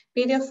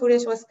 Video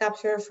footage was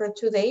captured for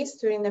 2 days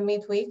during the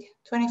midweek,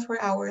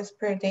 24 hours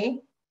per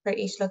day for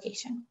each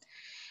location.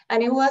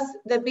 And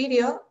the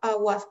video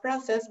was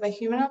processed by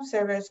human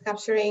observers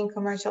capturing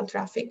commercial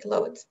traffic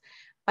loads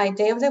by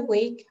day of the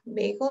week,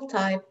 vehicle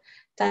type,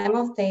 time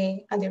of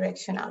day, and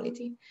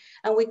directionality.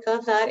 And we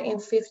got that in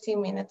 15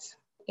 minutes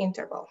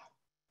interval.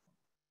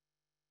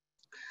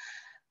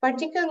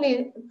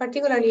 Particularly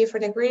for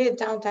the greater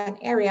downtown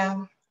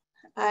area,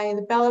 I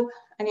developed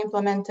and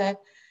implemented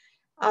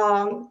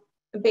a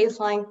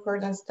baseline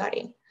cordon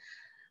study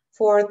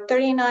for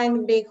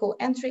 39 vehicle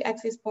entry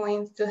exit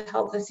points to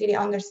help the city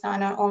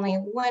understand not only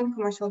when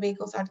commercial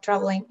vehicles are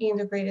traveling in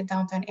the greater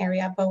downtown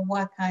area, but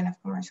what kind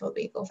of commercial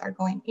vehicles are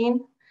going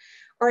in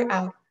or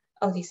out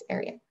of this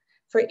area.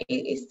 For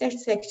each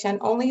intersection,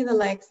 only the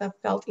legs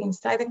that felt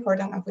inside the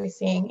cordon, as we're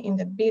seeing in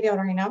the video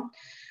right now,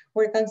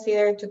 were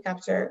considered to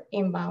capture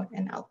inbound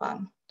and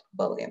outbound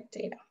volume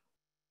data.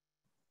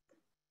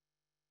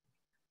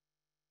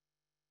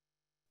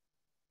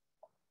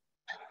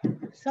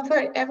 So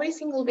for every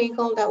single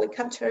vehicle that we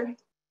capture,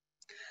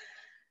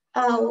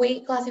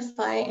 we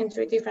classify in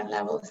 3 different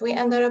levels. We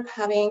ended up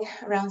having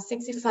around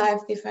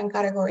 65 different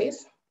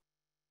categories.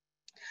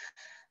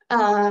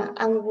 And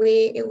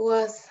it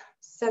was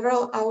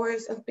several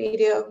hours of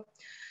video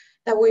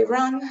that we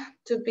run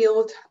to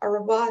build a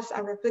robust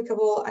and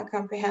replicable and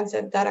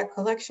comprehensive data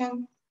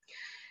collection.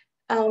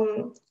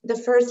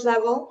 The first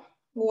level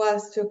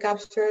was to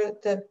capture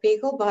the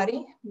vehicle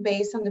body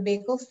based on the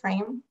vehicle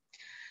frame,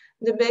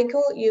 the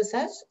vehicle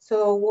usage,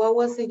 so what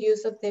was the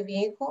use of the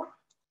vehicle,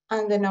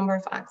 and the number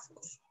of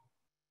axles.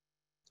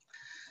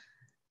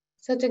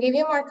 So to give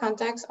you more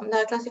context on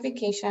that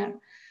classification,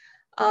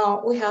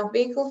 we have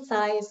vehicle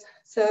size.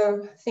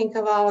 So think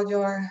about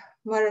your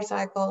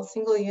motorcycle,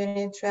 single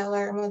unit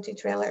trailer,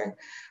 multi-trailer,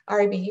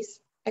 RVs,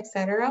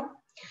 etc.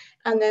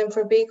 And then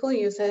for vehicle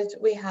usage,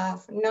 we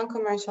have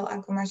non-commercial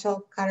and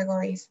commercial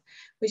categories,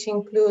 which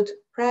include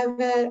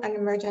private and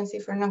emergency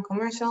for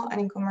non-commercial.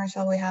 And in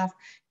commercial, we have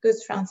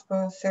goods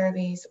transport,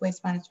 service,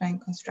 waste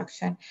management,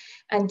 construction,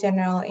 and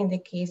general in the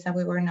case that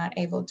we were not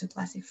able to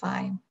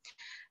classify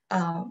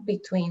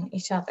between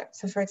each other.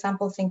 So for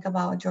example, think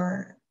about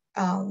your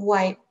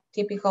the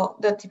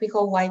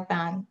typical white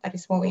van that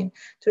is moving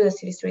through the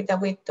city street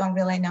that we don't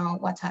really know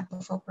what type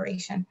of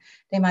operation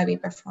they might be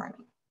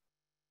performing.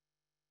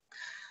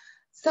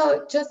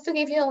 So just to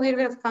give you a little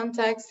bit of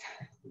context,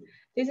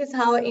 this is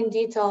how in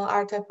detail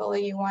our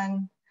typology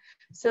went.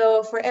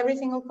 So for every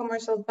single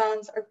commercial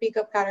vans or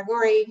pickup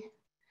category,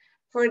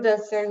 for the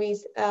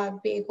service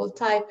vehicle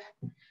type,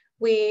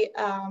 we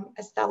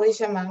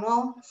establish a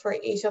manual for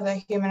each of the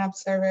human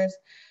observers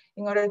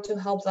in order to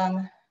help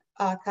them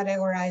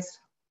categorize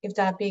if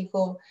that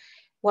vehicle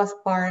was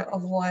part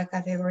of one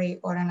category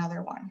or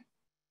another one.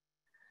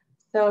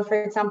 So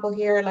for example,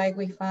 here, like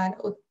we found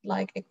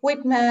like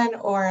equipment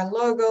or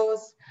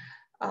logos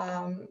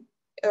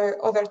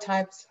or other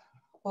types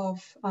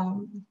of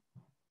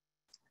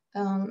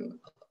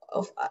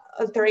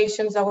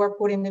alterations that were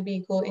put in the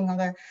vehicle in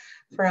order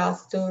for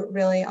us to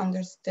really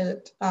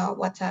understand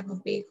what type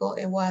of vehicle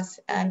it was.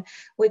 And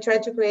we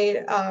tried to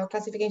create a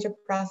classification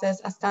process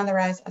as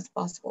standardized as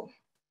possible.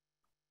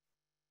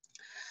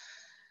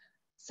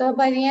 So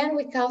by the end,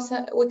 we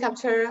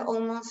captured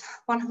almost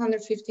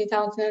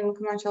 150,000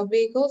 commercial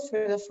vehicles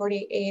for the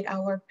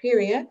 48-hour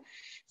period.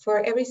 For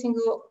every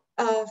single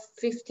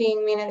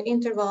 15-minute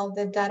interval,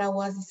 the data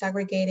was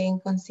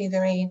disaggregating,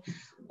 considering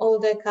all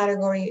the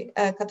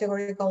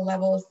categorical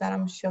levels that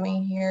I'm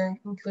showing here,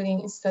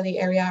 including study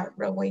area,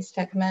 roadway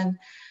segment,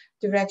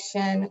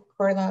 direction,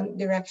 cordon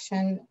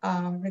direction,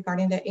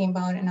 regarding the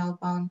inbound and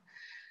outbound.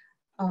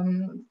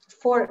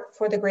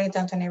 For the greater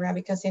downtown area,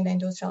 because in the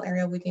industrial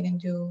area, we didn't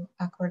do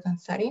a cordon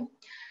study,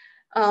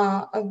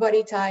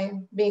 body type,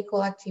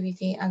 vehicle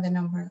activity, and the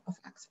number of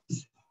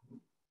axles.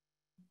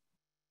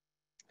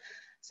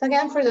 So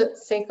again, for the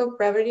sake of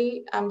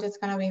brevity, I'm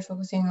just gonna be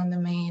focusing on the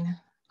main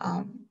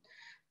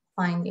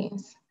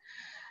findings.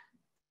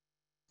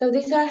 So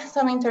these are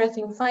some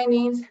interesting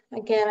findings.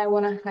 Again, I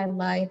want to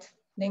highlight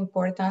the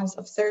importance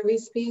of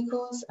service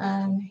vehicles,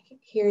 and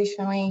here is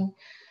showing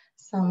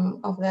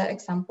some of the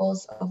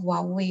examples of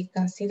what we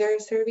consider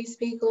service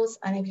vehicles.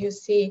 And if you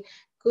see,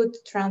 good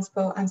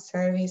transport and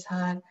service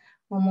had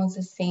almost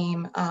the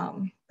same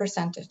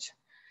percentage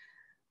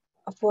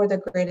for the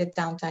graded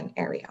downtown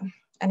area.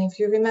 And if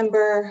you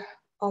remember,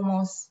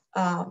 almost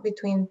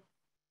between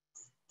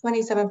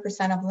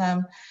 27% of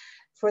them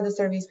for the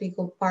service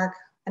vehicle park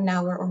an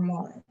hour or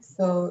more.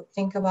 So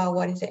think about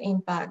what is the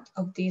impact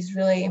of this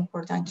really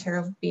important share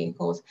of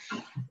vehicles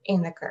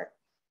in the curve.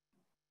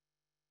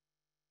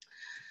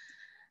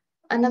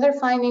 Another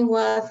finding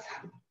was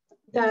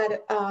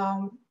that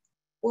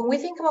when we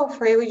think about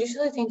freight, we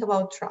usually think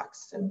about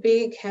trucks,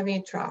 big,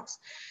 heavy trucks.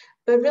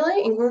 But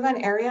really in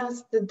urban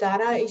areas, the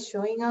data is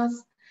showing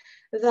us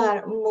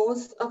that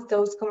most of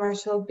those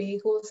commercial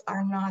vehicles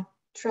are not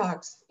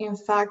trucks. In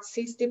fact,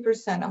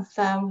 60% of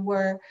them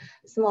were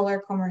smaller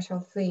commercial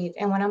fleet.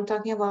 And when I'm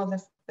talking about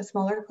the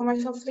smaller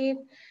commercial fleet,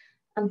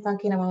 I'm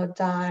talking about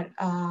that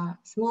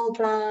small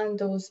van,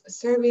 those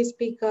service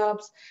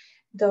pickups,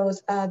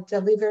 those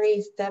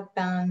delivery step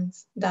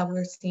vans that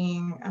we're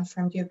seeing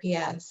from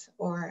UPS,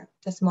 or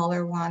the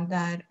smaller one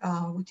that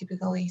we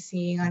typically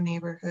see in our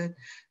neighborhood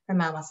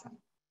from Amazon.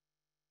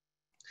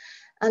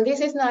 And this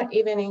is not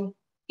even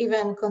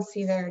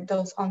consider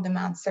those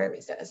on-demand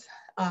services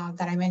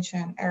that I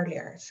mentioned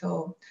earlier.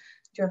 So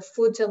your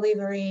food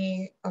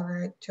delivery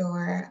or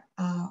your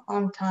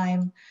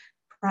on-time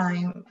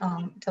prime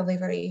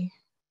delivery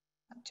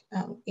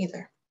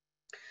either.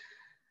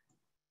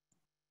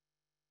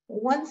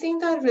 One thing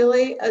that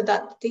really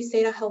that this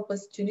data help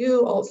us to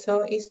do also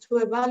is to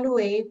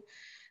evaluate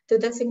the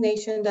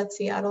designation that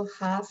Seattle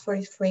has for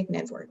its freight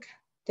network.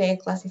 They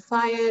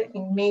classify it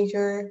in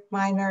major,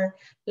 minor,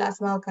 last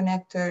mile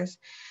connectors,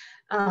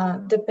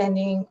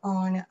 depending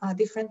on a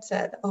different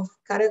set of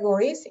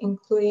categories,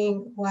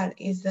 including what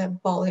is the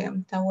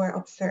volume that were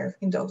observed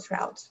in those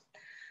routes.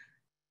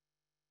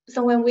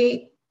 So when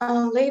we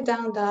lay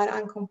down that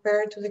and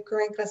compare to the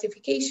current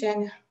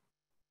classification,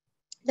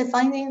 the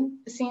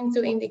findings seem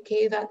to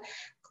indicate that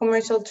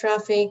commercial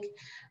traffic,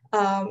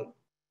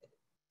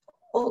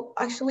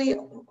 actually,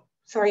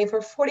 sorry,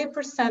 for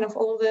 40% of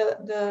all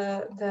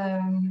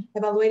the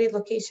evaluated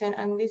location,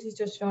 and this is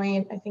just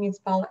showing, I think it's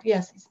Ballard,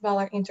 yes, it's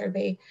Ballard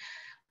Interbay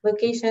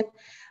location,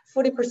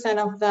 40%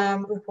 of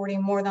them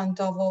reporting more than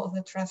double of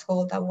the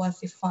threshold that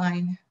was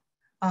defined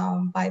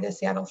by the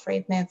Seattle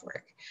Freight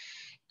Network.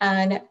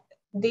 And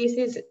this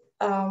is,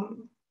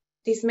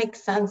 this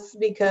makes sense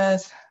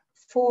because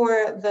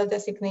for the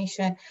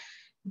designation,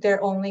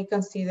 they're only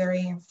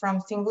considering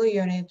from single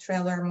unit,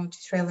 trailer,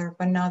 multi-trailer,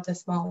 but not the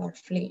smaller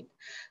fleet.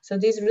 So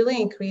this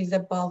really increased the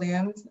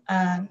volumes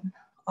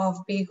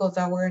of vehicles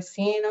that we're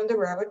seeing on the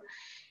road.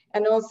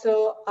 And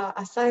also,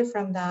 aside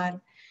from that,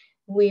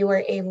 we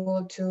were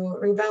able to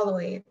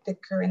reevaluate the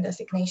current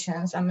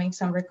designations and make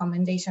some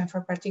recommendations for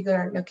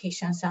particular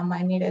locations that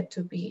might needed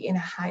to be in a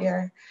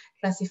higher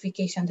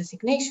classification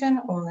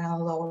designation or a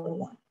lower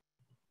one.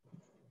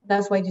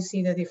 That's why you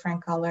see the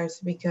different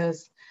colors,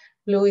 because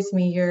blue is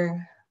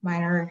major,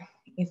 minor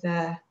is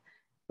a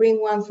green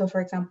one. So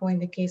for example, in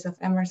the case of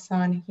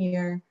Emerson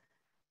here,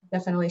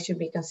 definitely should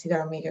be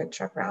considered a major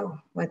truck route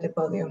with the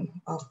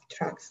volume of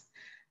trucks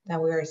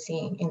that we are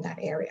seeing in that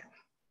area.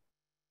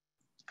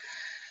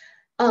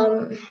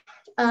 And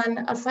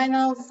a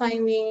final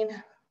finding,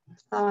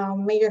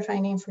 major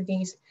finding for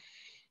this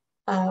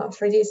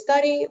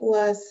study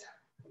was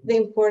the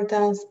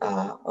importance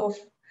of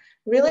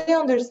really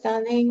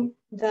understanding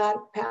that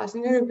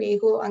passenger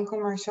vehicle and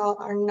commercial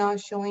are not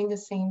showing the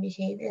same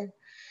behavior.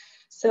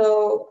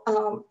 So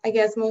I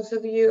guess most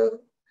of you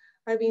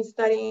have been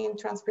studying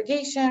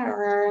transportation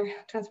or are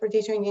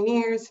transportation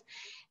engineers.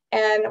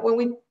 And when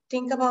we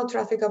think about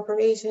traffic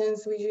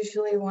operations, we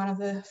usually, one of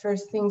the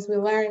first things we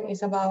learn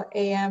is about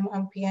AM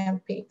and PM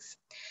peaks.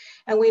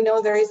 And we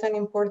know there is an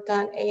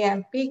important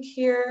AM peak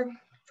here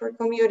for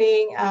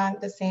commuting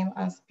and the same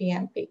as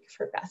PM peak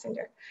for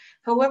passenger.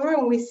 However,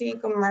 when we see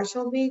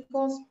commercial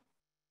vehicles,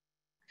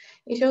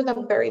 it shows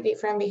a very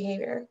different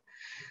behavior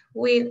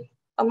with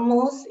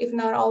most, if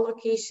not all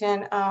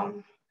location,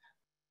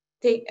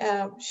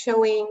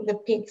 showing the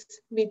peaks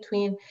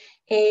between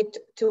 8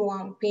 to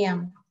 1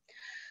 p.m.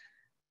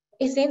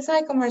 It seems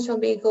like commercial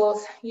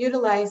vehicles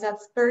utilize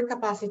that spare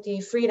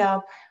capacity freed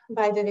up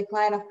by the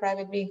decline of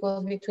private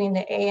vehicles between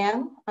the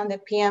AM and the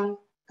PM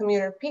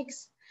commuter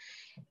peaks.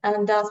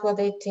 And that's what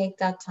they take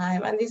that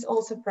time. And this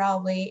also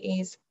probably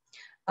is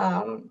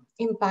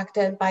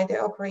impacted by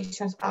the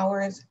operations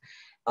hours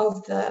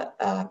of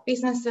the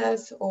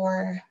businesses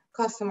or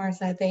customers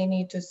that they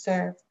need to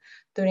serve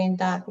during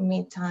that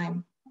mid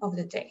time of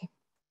the day.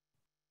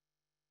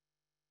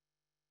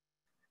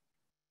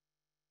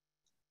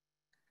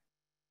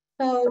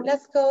 So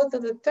let's go to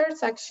the third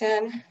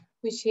section,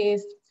 which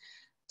is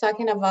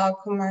talking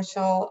about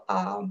commercial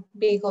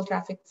vehicle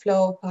traffic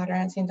flow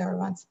patterns in the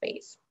urban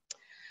space.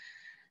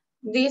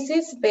 This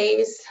is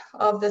based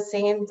on the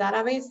same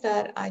database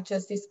that I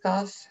just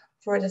discussed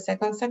for the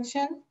second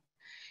section.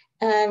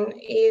 And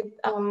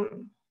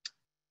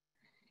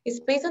it's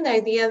based on the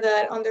idea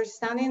that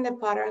understanding the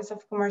patterns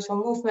of commercial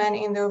movement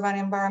in the urban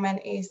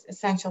environment is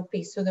essential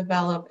piece to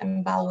develop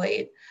and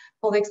evaluate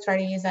public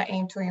strategies that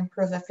aim to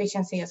improve the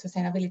efficiency and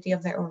sustainability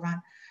of the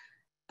urban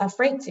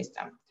freight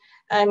system.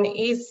 And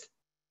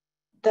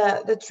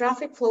the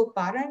traffic flow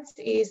patterns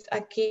is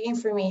a key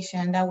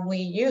information that we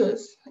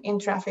use in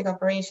traffic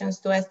operations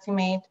to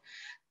estimate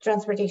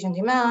transportation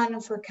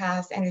demand,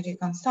 forecast energy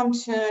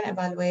consumption,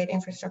 evaluate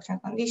infrastructure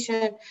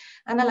condition,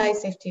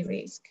 analyze safety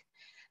risk.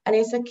 And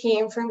it's a key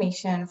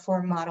information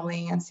for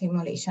modeling and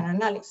simulation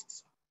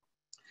analysis.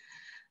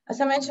 As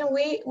I mentioned,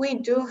 we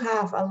do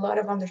have a lot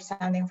of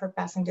understanding for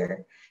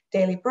passenger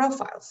daily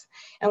profiles.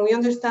 And we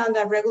understand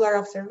that regular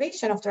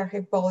observation of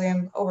traffic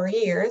volume over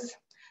years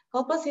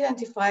help us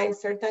identify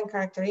certain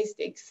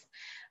characteristics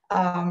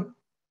and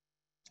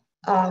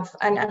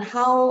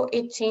how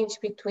it changed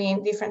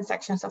between different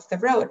sections of the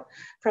road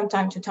from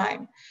time to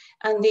time.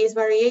 And this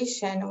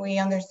variation, we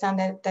understand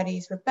that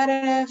is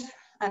repetitive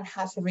and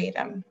has a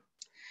rhythm.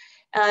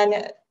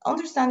 And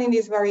understanding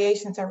these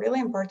variations are really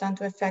important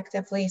to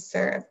effectively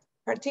serve,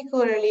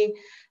 particularly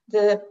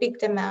the peak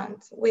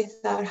demand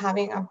without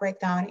having a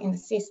breakdown in the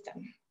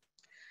system.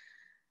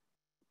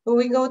 When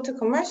we go to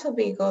commercial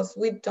vehicles,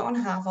 we don't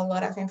have a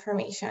lot of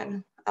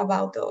information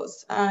about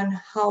those and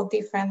how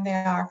different they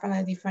are from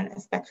a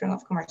different spectrum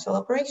of commercial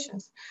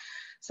operations.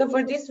 So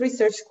for these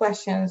research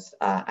questions,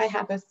 I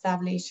have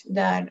established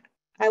that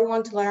I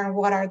want to learn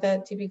what are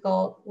the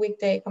typical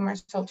weekday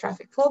commercial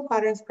traffic flow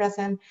patterns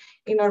present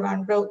in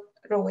urban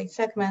roadway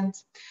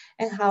segments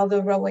and how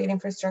the roadway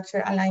infrastructure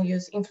and land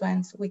use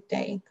influence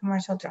weekday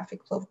commercial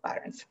traffic flow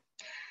patterns.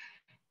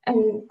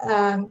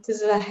 And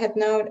this is a head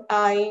note.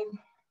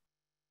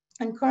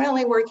 I'm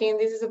currently working,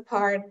 this is a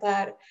part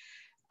that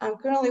I'm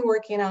currently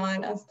working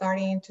on and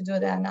starting to do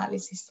the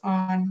analysis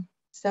on.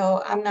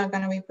 So I'm not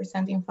going to be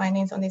presenting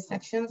findings on these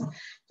sections,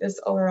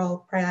 just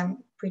overall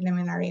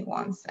preliminary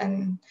ones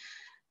and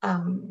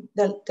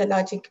the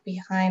logic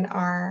behind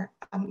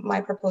my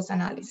proposed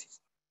analysis.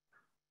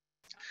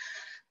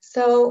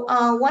 So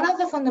one of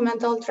the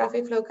fundamental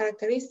traffic flow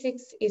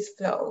characteristics is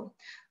flow,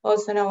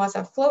 also known as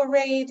a flow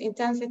rate,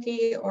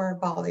 intensity, or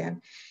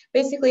volume.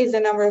 Basically, it's the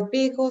number of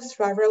vehicles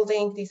through a road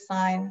link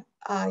design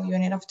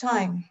unit of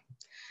time.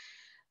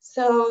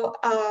 So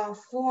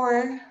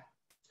for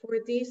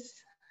these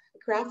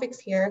graphics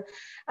here,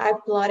 I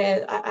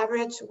plotted an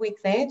average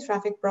weekday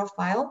traffic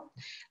profile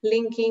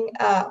linking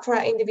for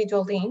an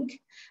individual link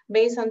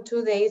based on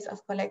 2 days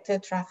of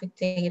collected traffic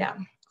data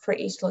for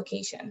each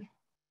location.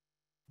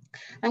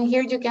 And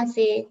here you can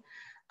see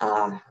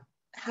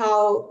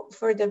how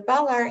for the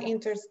Ballard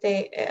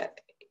Interbay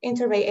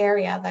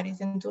area, that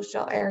is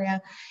industrial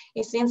area,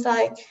 it seems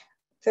like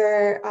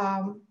there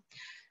are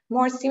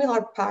more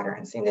similar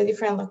patterns in the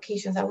different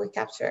locations that we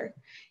capture.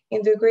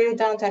 In the greater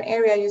downtown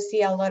area, you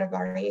see a lot of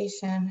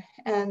variation,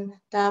 and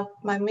that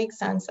might make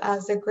sense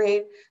as the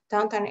great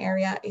downtown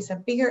area is a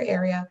bigger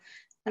area.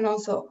 And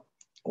also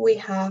we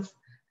have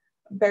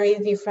very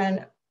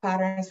different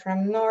patterns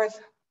from north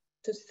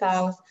to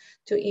south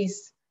to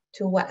east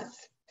to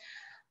west.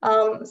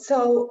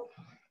 So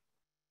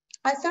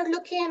I started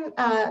looking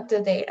at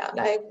the data,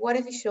 like what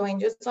is it showing,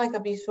 just like a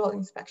visual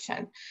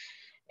inspection.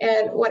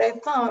 And what I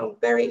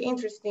found very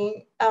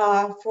interesting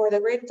for the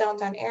greater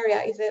downtown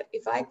area is that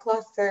if I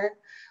cluster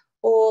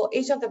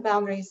each of the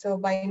boundaries, so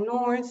by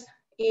north,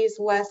 east,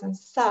 west, and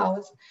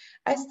south,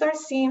 I start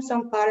seeing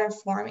some pattern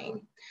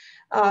forming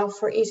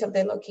for each of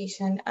the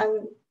location.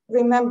 And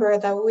remember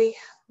that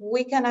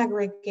we can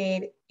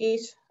aggregate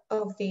each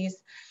of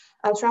these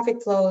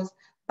traffic flows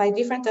by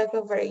different types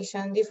of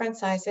variation, different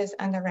sizes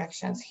and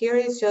directions. Here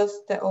is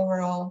just the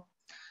overall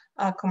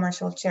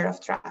commercial share of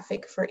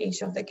traffic for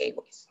each of the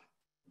gateways.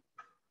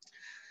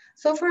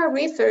 So for our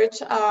research,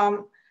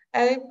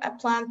 I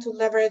plan to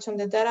leverage on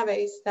the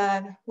database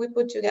that we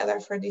put together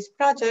for this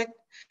project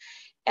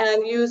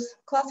and use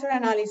cluster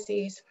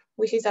analysis,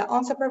 which is an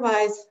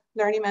unsupervised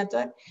learning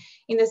method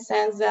in the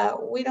sense that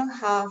we don't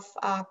have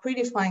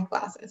predefined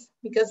classes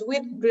because we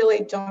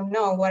really don't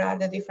know what are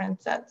the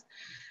different sets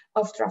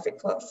of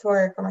traffic flows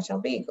for commercial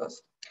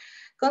vehicles.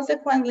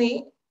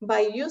 Consequently, by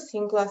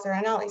using cluster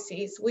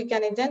analysis, we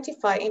can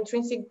identify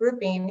intrinsic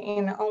grouping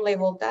in an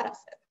unlabeled data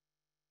set.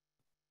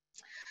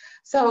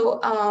 So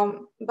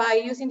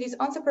by using this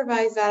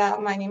unsupervised data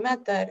mining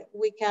method,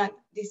 we can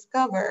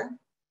discover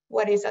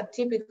what is a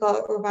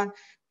typical urban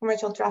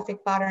commercial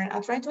traffic pattern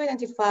and try to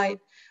identify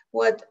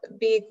what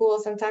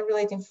vehicles and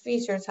time-related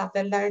features have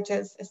the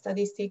largest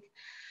statistic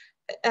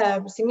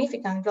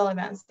significant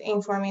relevance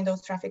in forming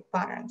those traffic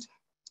patterns.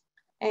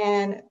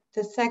 And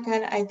the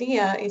second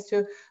idea is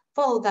to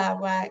follow that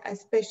by a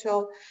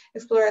special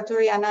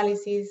exploratory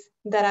analysis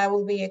that I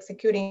will be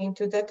executing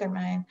to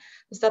determine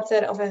the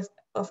subset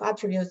of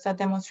attributes that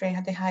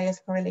demonstrate the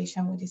highest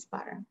correlation with this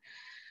pattern.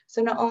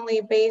 So not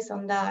only based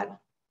on that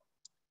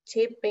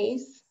chip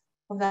base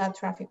of that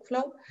traffic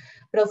flow,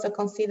 but also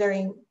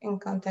considering in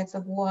context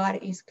of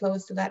what is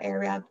close to that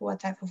area, what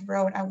type of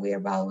road are we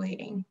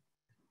evaluating.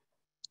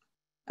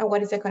 and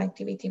what is the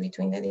connectivity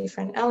between the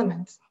different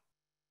elements.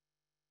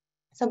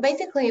 So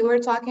basically, we're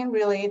talking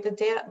really the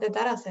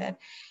data set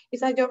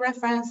is a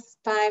georeference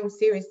time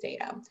series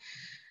data.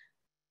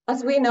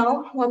 As we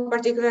know what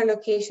particular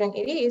location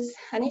it is,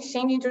 and it's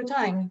changing through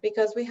time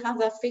because we have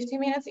that 50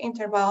 minutes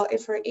interval.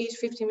 If for each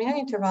 50-minute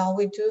interval,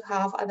 we do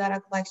have a data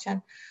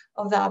collection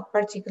of that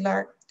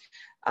particular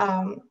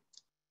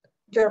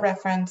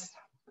georeference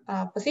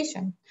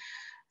position.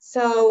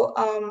 So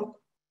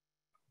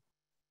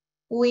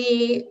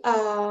we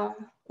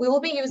will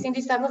be using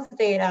this type of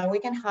data. We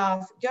can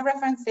have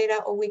georeference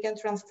data, or we can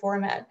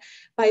transform it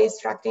by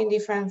extracting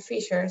different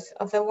features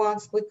of the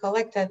ones we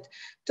collected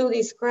to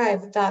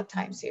describe that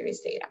time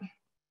series data.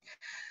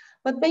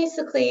 But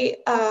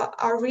basically,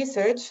 our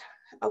research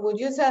would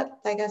use it,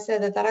 like I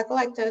said, the data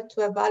collected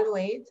to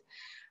evaluate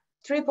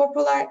three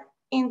popular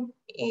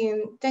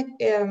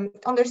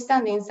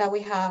understandings that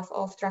we have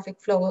of traffic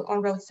flow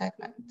on road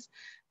segments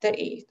that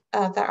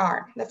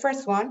are. The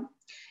first one,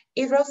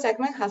 each road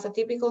segment has a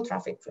typical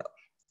traffic flow.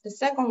 The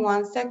second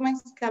one,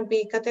 segments can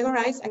be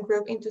categorized and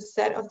grouped into a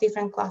set of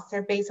different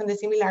clusters based on the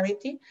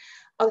similarity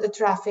of the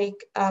traffic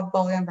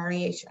volume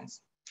variations.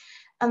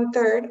 And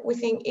third,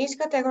 within each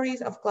category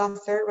of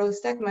cluster, road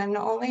segment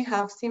not only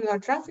have similar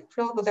traffic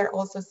flow, but they're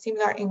also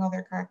similar in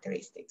other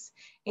characteristics,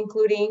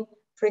 including,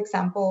 for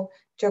example,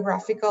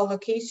 geographical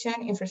location,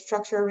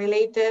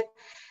 infrastructure-related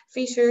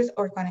features,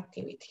 or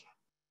connectivity.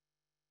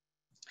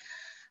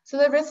 So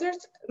the research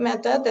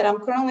method that I'm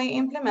currently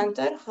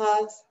implemented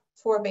has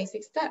 4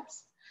 basic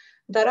steps.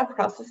 Data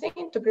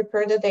processing to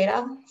prepare the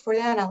data for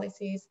the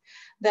analysis,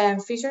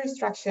 then feature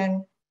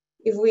extraction.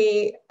 If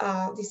we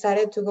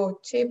decided to go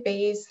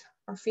chip-based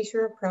or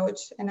feature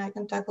approach, and I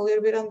can talk a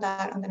little bit on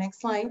that on the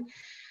next slide.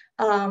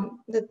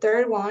 The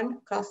third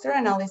one, cluster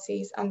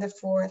analysis, and the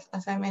fourth,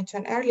 as I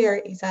mentioned earlier,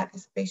 is that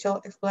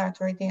spatial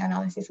exploratory data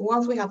analysis.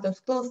 Once we have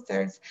those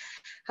clusters,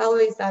 how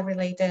is that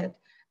related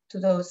to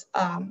those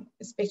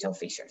spatial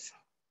features?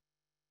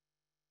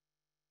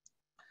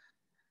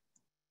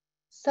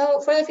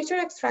 So for the feature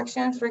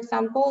extraction, for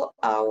example,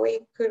 we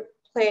could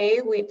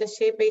play with the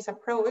shape-based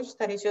approach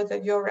that is just the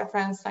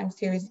georeference time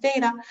series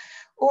data,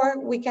 or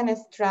we can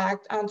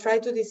extract and try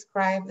to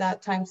describe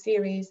that time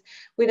series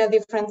with a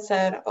different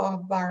set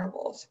of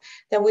variables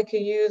that we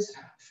could use,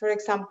 for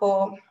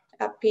example,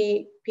 a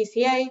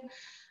PCA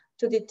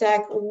to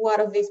detect what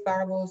of these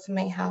variables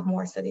may have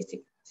more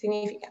statistic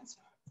significance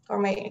or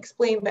may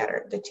explain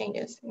better the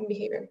changes in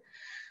behavior.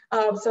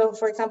 So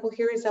for example,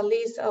 here is a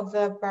list of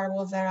the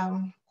variables that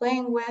I'm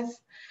playing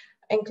with,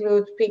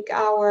 include peak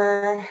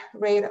hour,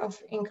 rate of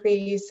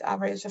increase,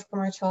 average of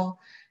commercial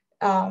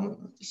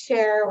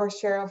share, or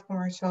share of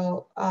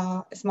commercial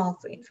small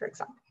fleet, for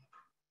example.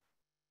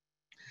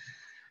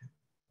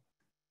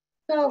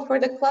 So for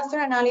the cluster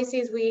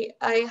analysis,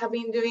 I have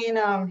been doing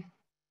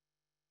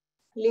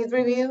lead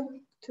review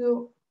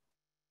to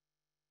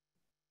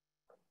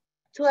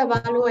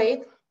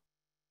evaluate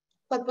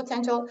what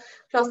potential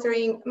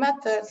clustering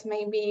methods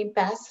may be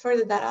best for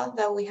the data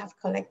that we have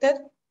collected.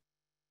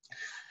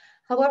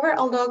 However,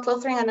 although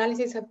clustering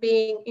analysis have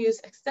been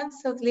used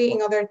extensively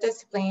in other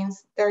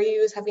disciplines, their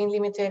use have been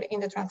limited in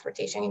the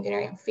transportation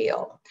engineering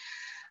field.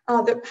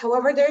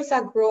 However, there is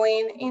a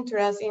growing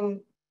interest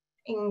in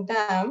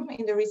them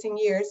in the recent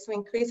years to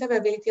increase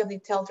availability of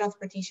detailed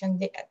transportation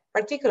data,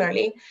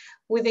 particularly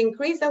with the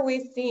increase that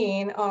we've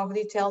seen of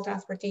detailed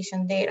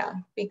transportation data,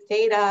 big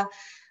data,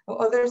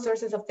 or other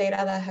sources of data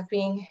that have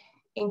been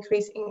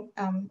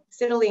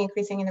steadily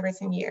increasing in the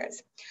recent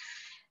years.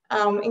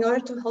 In order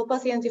to help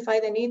us identify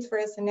the needs for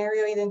a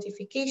scenario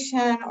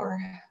identification or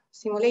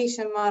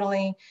simulation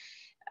modeling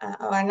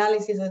or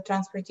analysis of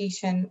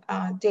transportation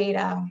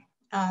data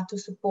to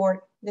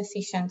support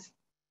decisions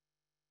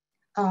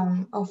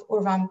of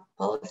urban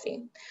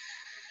policy.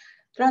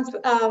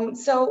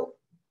 So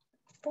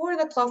for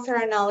the cluster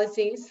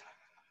analysis,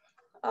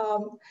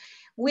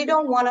 we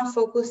don't want to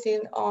focus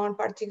in on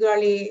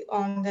particularly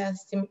on the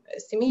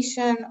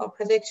estimation or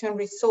prediction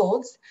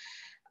results,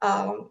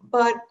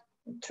 but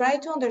try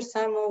to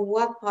understand more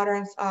what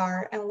patterns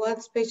are and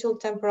what spatial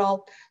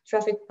temporal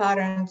traffic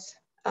patterns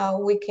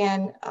we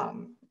can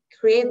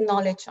create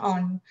knowledge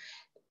on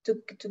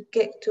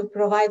to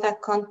provide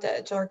that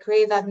context or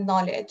create that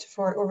knowledge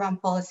for urban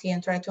policy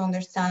and try to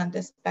understand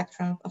the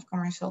spectrum of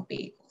commercial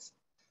vehicles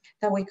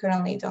that we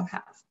currently don't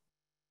have.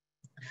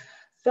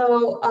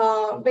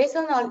 So based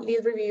on our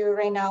lead review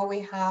right now,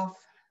 we are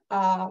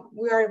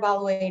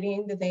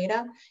evaluating the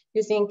data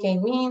using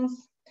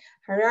k-means,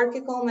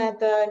 hierarchical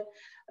method,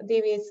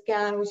 DB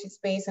scan, which is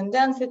based on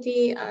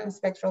density, and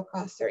spectral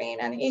clustering.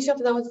 And each of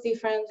those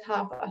different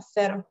have a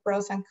set of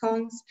pros and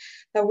cons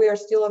that we are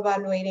still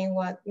evaluating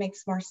what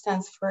makes more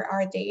sense for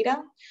our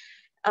data.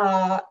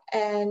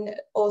 And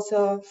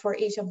also for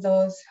each of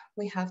those,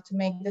 we have to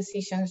make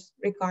decisions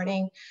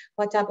regarding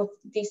what type of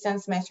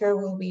distance measure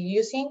we'll be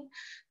using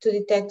to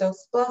detect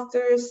those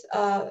clusters.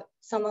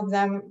 Some of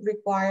them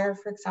require,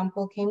 for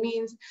example,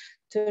 k-means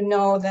to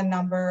know the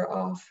number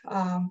of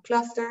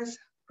clusters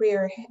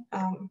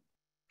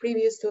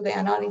previous to the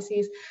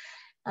analysis.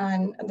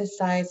 and the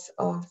size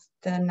of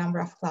the number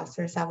of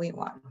clusters that we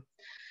want.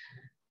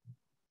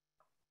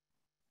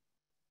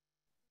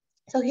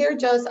 So here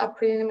just a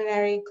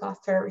preliminary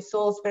cluster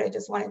results, but I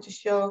just wanted to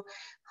show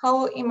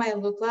how it might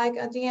look like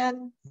at the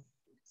end.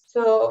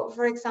 So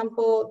for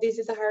example, this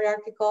is a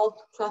hierarchical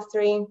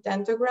clustering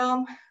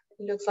dendrogram.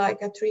 It looks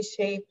like a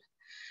tree-shaped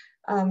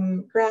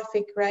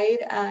graphic, right?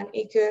 And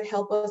it could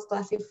help us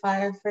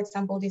classify, for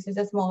example, this is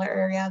a smaller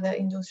area, the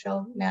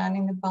industrial land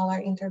in the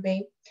Ballard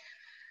Interbay.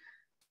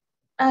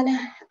 And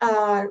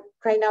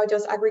right now,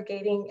 just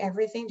aggregating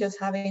everything,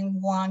 just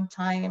having one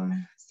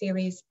time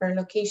series per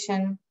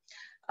location.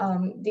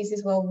 This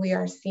is what we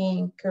are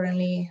seeing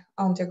currently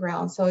on the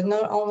ground. So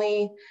not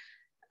only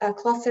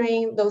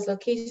clustering those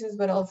locations,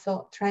 but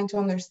also trying to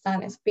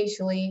understand,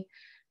 especially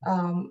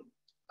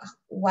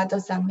what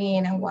does that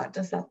mean and what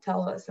does that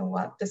tell us and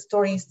what the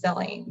story is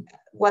telling,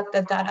 what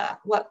the data,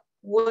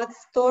 what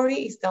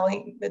story is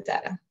telling the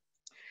data.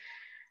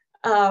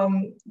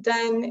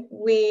 Then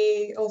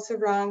we also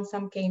run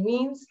some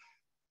k-means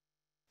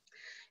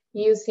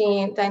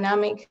using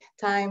dynamic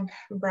time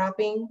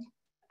wrapping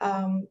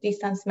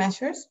distance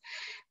measures,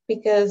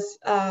 because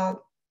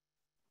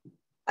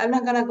I'm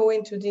not gonna go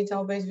into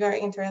detail, but it's very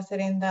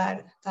interested in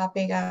that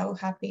topic. I'm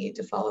happy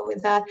to follow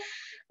with that.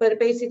 But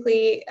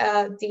basically,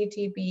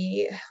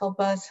 DTB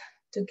help us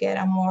to get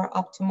a more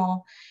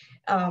optimal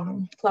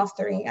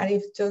clustering, and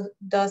it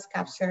does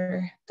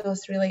capture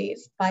those really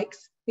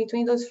spikes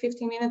between those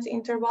 15 minutes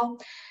interval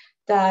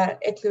that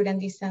Euclidean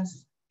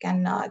distance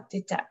cannot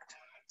detect.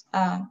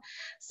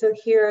 So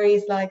here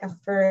is like a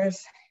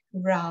first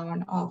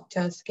round of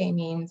just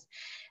k-means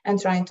and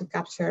trying to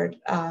capture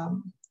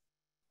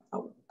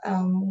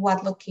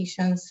what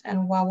locations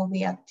and what will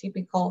be a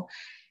typical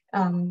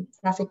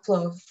traffic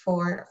flow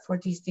for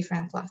these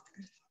different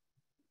clusters.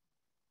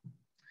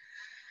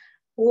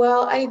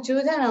 While I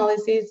do the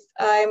analysis,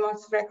 I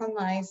must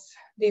recognize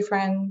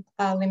different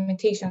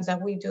limitations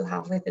that we do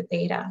have with the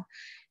data.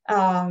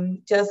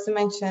 Just to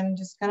mention,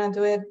 just gonna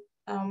do it,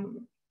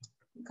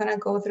 gonna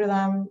go through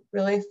them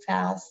really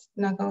fast,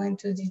 not go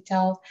into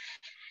details.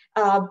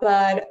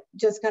 But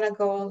just gonna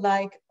go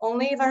like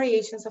only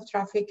variations of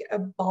traffic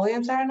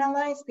volumes are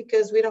analyzed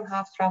because we don't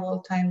have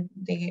travel time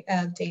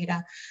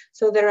data.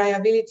 So the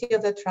reliability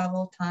of the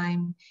travel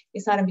time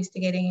is not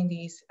investigated in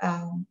this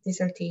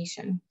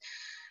dissertation.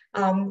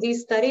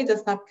 This study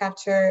does not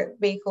capture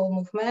vehicle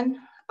movement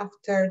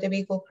after the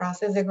vehicle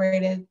crosses the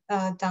graded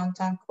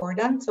downtown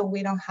cordon. So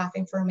we don't have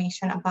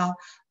information about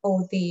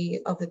all of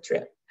the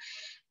trip.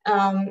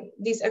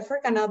 This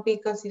effort cannot be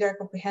considered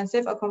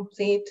comprehensive or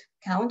complete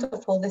count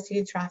of all the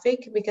city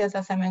traffic because,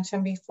 as I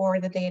mentioned before,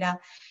 the data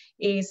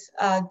is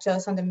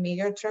just on the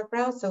major truck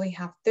routes. So we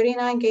have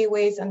 39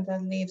 gateways and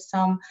then leave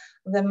some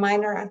of the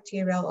minor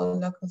arterial or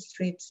local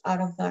streets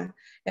out of the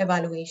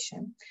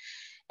evaluation.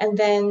 And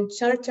then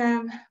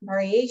short-term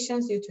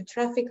variations due to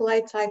traffic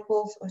light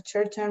cycles or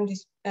short-term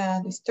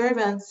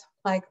disturbance,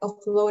 like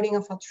offloading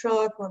of a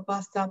truck or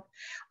bus stop,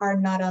 are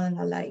not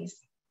analyzed.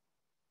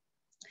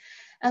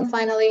 And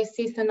finally,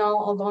 seasonal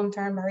or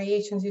long-term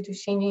variations due to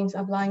changes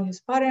of land use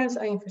patterns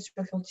or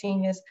infrastructural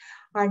changes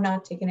are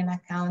not taken in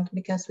account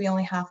because we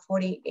only have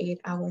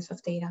 48 hours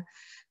of data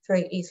for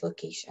each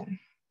location.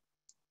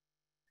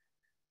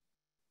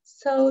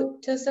 So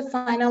just to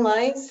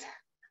finalize,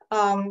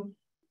 I'm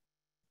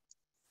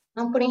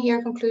putting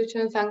here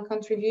conclusions and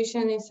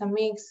contribution. It's a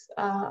mix.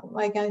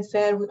 Like I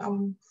said,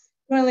 I'm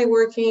currently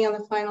working on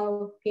the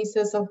final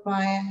pieces of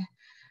my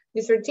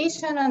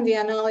dissertation and the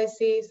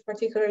analysis,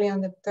 particularly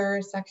on the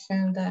third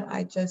section that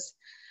I just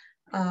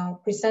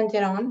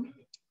presented on.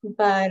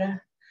 But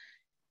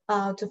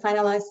to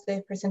finalize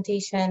the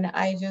presentation,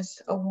 I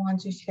just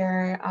want to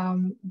share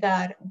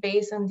that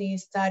based on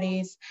these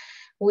studies,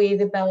 we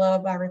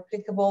develop a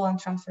replicable and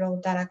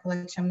transferable data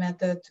collection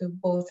method to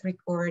both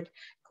record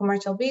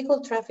commercial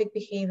vehicle traffic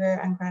behavior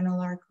and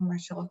granular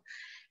commercial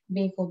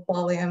vehicle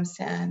volumes,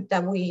 and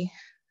that we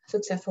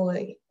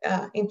successfully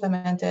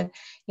implemented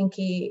in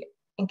key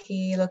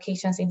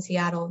locations in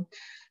Seattle,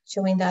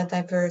 showing that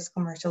diverse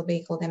commercial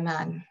vehicle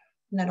demand,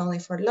 not only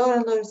for load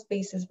and load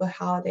spaces, but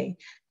how they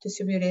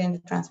distribute it in the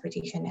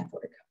transportation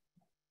network.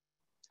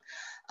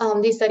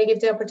 This study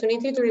gives the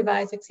opportunity to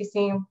revise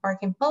existing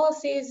parking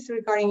policies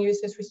regarding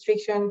usage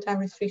restriction, time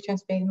restriction,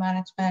 space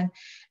management,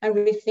 and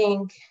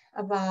rethink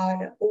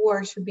about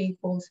where should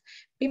vehicles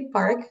be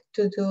parked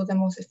to do the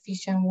most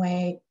efficient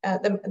way,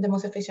 the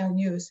most efficient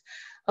use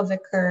of the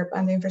curb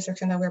and the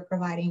infrastructure that we're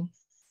providing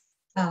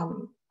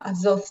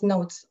as those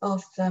nodes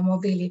of the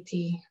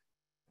mobility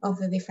of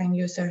the different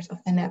users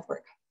of the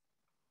network.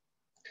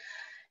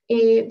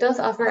 It does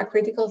offer a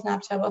critical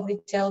snapshot of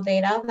detailed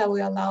data that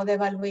will allow the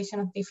evaluation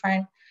of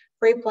different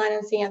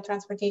pre-planning and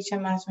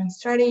transportation management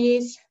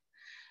strategies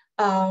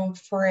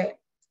for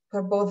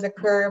both the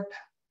curb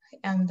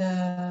and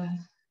the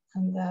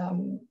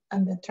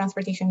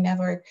transportation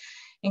network,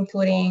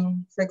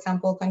 including, for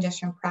example,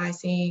 congestion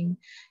pricing,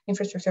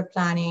 infrastructure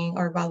planning,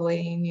 or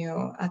evaluating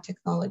new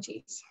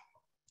technologies.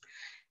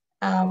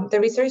 The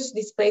research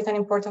displays an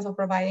importance of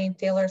providing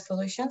tailored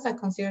solutions that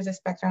considers the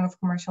spectrum of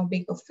commercial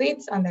vehicle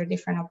fleets and their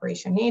different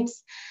operation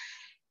needs.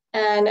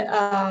 And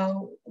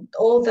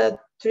all the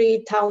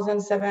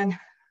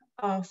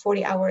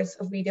 3,740 hours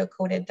of video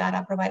coded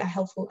data provide a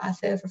helpful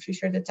asset for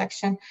future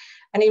detection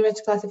and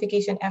image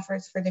classification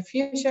efforts for the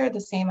future,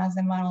 the same as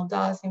the manual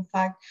does. In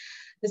fact,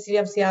 the city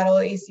of Seattle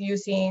is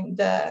using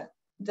the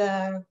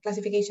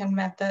classification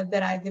method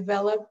that I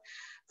developed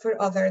for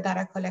other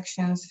data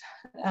collections,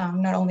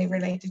 not only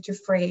related to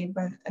freight,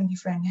 but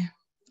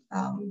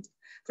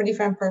for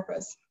different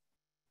purpose.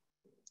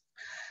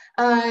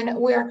 And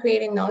we are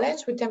creating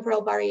knowledge with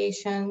temporal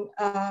variation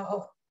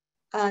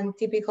and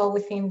typical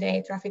within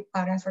day traffic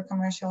patterns for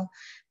commercial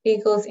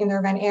vehicles in the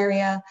urban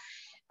area.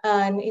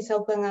 And it's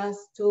helping us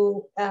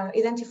to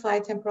identify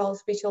temporal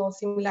spatial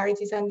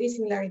similarities and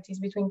dissimilarities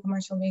between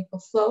commercial vehicle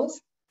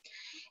flows,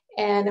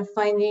 and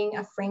finding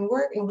a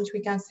framework in which we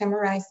can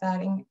summarize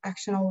that in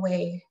actionable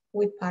way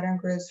with pattern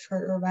groups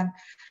for urban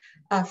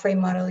freight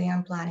modeling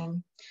and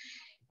planning.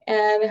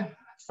 And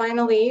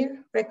finally,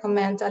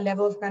 recommend a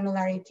level of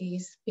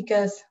granularities,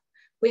 because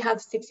we have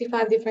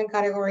 65 different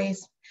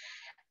categories,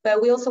 but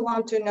we also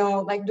want to know,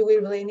 like, do we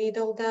really need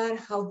all that?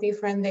 How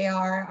different they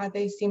are? Are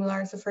they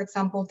similar? So for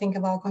example, think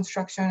about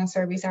construction and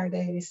service, are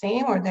they the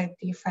same or they're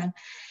different?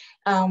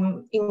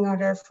 In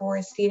order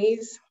for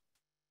cities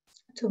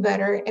to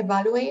better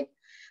evaluate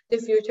the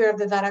future of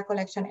the data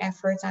collection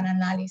efforts and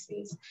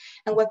analysis,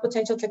 and what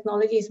potential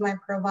technologies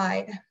might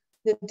provide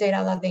the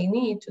data that they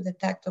need to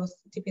detect those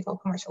typical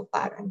commercial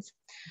patterns.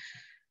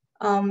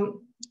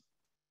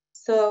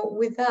 So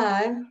with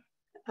that,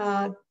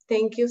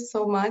 thank you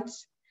so much.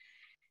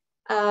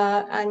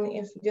 And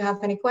if you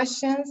have any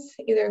questions,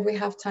 either we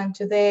have time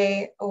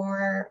today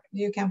or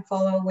you can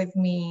follow with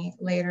me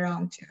later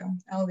on too.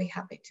 I'll be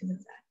happy to do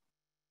that.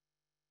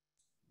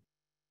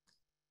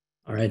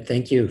 All right,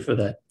 thank you for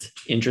that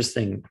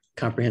interesting,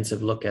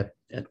 comprehensive look at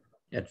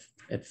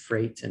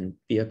freight and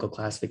vehicle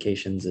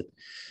classifications. It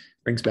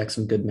brings back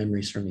some good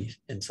memories for me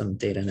and some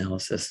data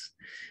analysis.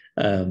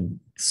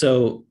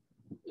 So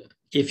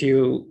if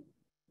you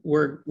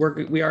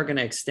we are going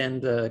to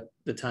extend the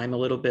time a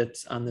little bit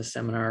on this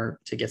seminar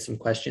to get some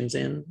questions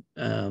in.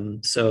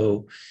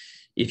 So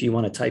if you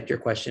want to type your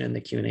question in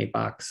the Q&A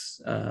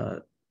box,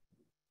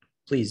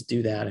 please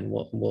do that, and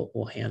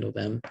we'll handle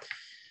them.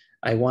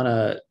 I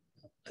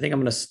think I'm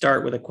going to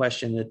start with a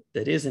question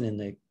that isn't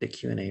in the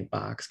Q&A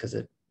box, because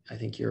I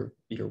think your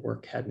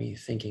work had me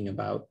thinking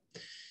about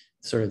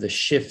sort of the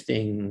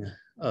shifting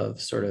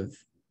of sort of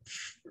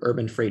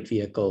urban freight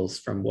vehicles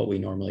from what we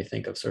normally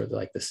think of sort of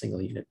like the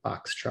single unit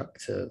box truck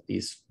to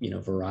these,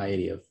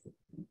 variety of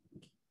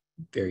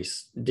very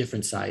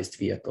different sized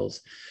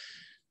vehicles.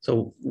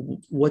 So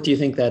what do you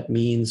think that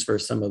means for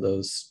some of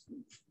the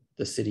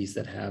cities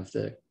that have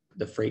the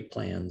freight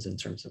plans in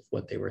terms of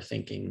what they were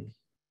thinking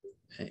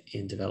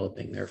in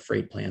developing their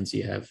freight plans? Do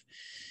you have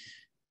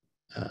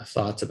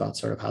thoughts about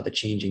sort of how the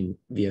changing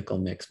vehicle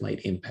mix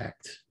might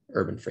impact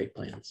urban freight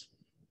plans?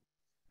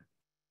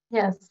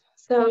 Yes.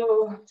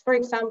 So, for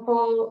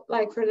example,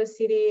 like for the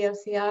city of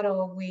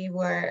Seattle, it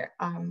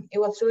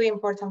was really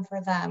important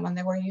for them, and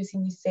they were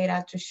using this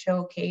data to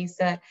show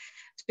that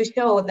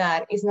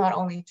it's not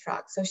only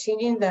trucks. So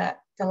changing the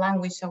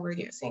language that we're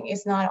using,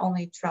 it's not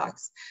only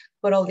trucks,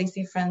 but all these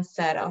different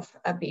set of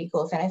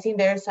vehicles. And I think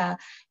there's a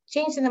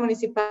change in the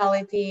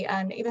municipality.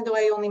 And even though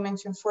I only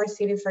mentioned 4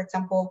 cities, for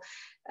example,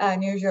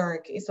 New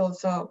York is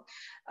also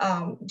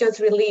just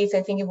released,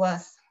 I think it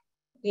was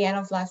the end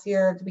of last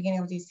year, the beginning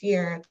of this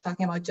year,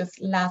 talking about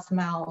just last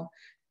mile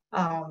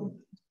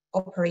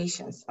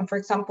operations. And for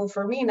example,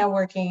 for me now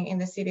working in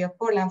the city of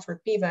Portland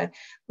for PBOT,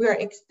 we are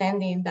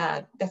extending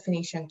that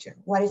definition to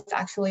what is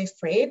actually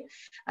freight,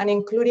 and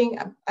including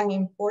an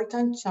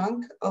important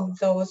chunk of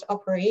those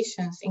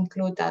operations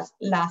include that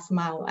last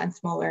mile and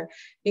smaller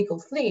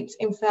vehicle fleets.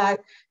 In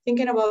fact,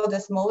 thinking about the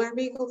smaller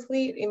vehicle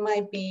fleet, it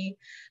might be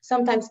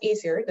sometimes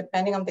easier,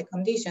 depending on the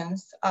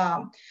conditions,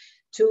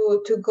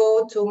 to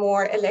go to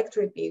more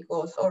electric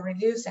vehicles or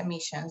reduce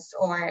emissions,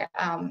 or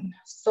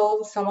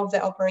solve some of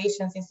the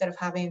operations instead of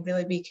having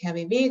really big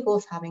heavy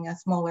vehicles. Having a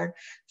smaller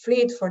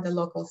fleet for the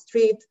local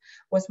street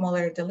or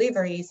smaller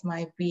deliveries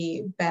might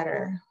be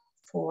better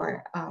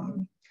for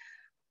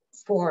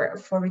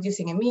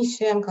reducing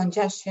emission,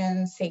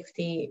 congestion,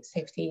 safety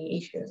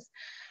issues.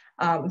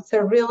 So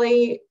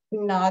really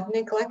not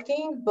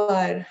neglecting,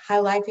 but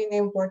highlighting the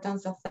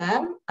importance of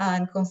them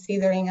and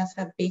considering as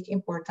a big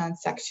important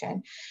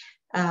section.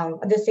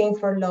 The same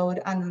for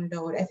load and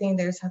unload. I think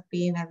there's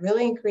been a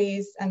really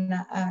increase and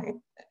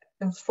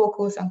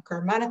focus on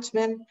curb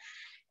management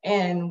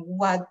and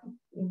what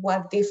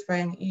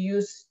different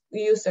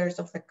users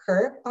of the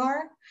curb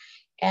are,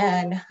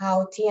 and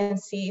how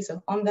TNCs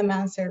of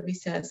on-demand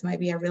services might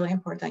be a really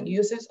important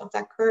users of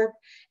that curb.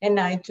 And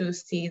I do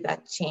see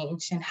that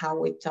change in how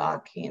we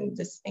talk in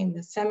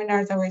the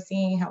seminars that we're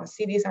seeing, how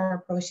cities are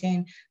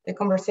approaching the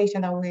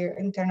conversation that we're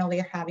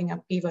internally having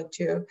at PBOT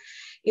too,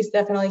 is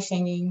definitely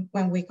changing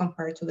when we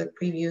compare to the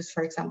previous,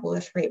 for example,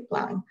 the freight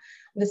plan,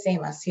 the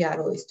same as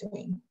Seattle is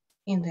doing.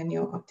 in the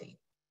new update.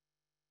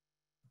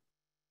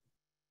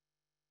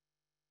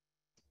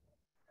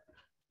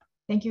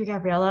 Thank you,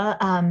 Gabriela.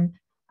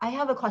 I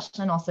have a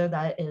question also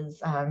that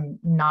is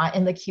not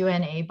in the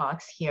Q&A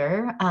box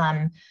here.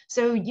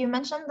 So you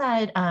mentioned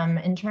that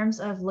in terms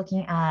of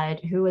looking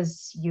at who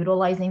is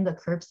utilizing the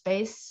curb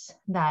space,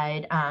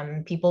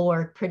 that people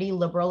were pretty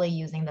liberally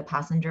using the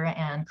passenger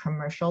and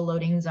commercial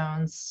loading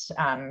zones,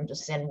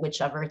 just in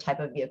whichever type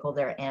of vehicle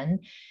they're in.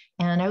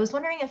 And I was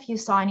wondering if you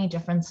saw any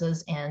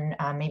differences in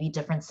maybe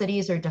different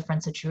cities or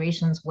different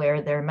situations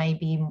where there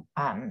might be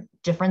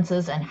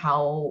differences in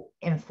how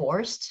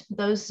enforced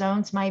those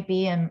zones might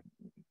be, and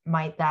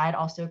might that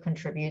also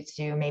contribute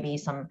to maybe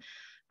some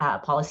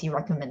policy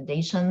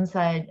recommendations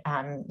that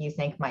you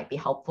think might be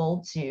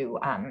helpful to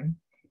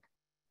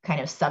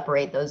kind of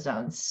separate those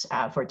zones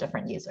for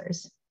different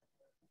users?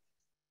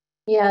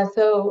 Yeah,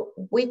 so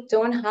we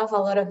don't have a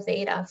lot of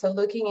data. So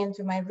looking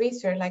into my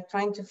research, like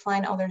trying to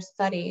find other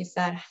studies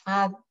that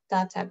had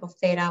that type of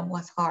data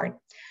was hard.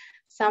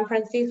 San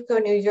Francisco,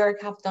 New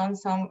York have done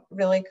some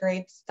really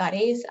great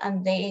studies,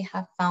 and they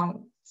have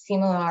found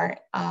similar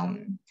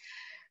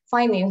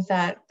findings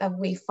that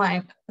we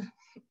find,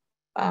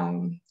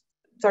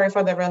 sorry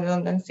for the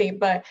redundancy,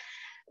 but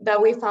that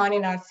we found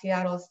in our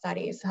Seattle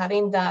studies,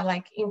 having that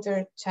like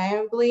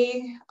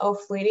interchangeably of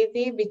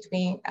fluidity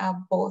between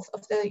both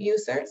of the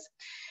users.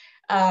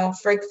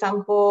 For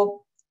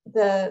example,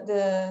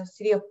 the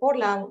city of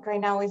Portland right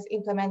now is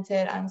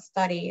implemented a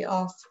study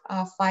of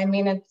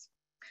 5-minute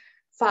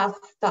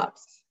fast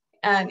stops.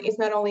 And it's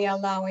not only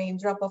allowing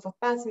drop off of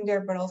passenger,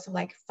 but also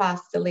like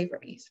fast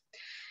deliveries.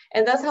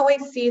 And that's how I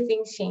see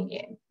things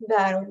changing,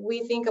 that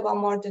we think about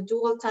more the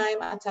dual time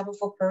type of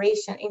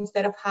operation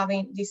instead of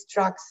having these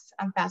trucks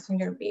and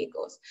passenger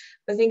vehicles.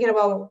 But thinking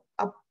about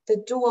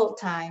the dual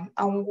time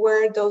and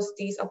where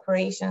these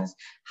operations,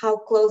 how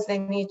close they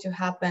need to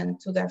happen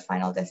to their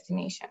final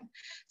destination.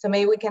 So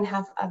maybe we can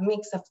have a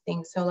mix of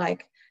things. So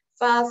like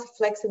fast,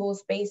 flexible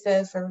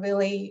spaces for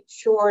really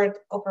short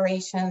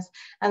operations,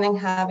 and then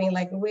having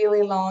like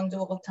really long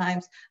dual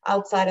times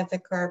outside of the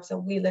curb, so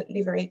we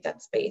liberate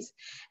that space.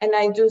 And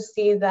I do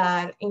see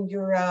that in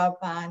Europe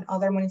and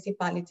other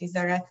municipalities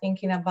that are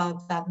thinking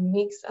about that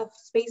mix of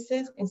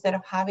spaces instead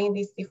of having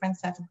these different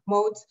sets of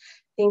modes,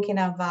 thinking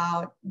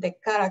about the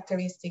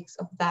characteristics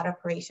of that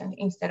operation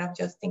instead of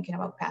just thinking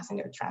about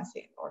passenger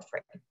transit or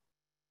freight.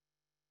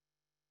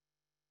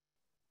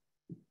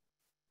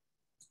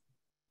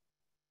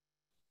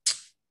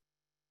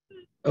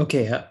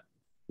 Okay,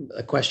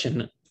 a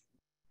question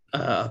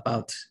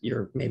about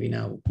your maybe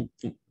now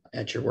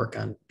at your work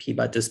on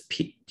PBOT. Does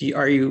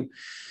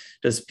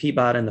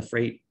PBOT and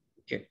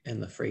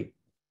the freight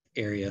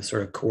area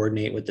sort of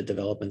coordinate with the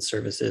development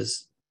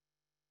services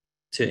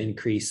to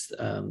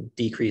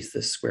decrease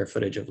the square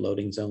footage of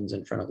loading zones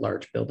in front of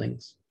large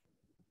buildings?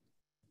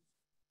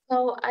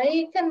 So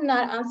I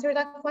cannot answer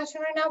that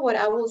question right now. What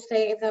I will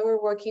say is that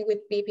we're working with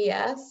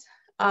BPS,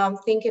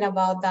 thinking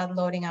about that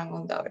loading and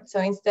unload.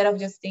 So instead of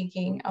just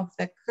thinking of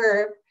the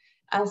curb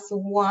as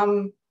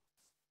one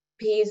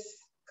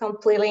piece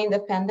completely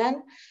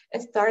independent,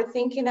 start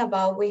thinking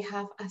about we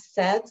have a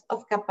set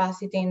of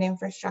capacity in the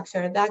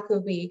infrastructure that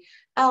could be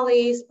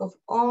alleys of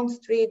on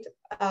street,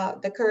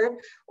 the curb,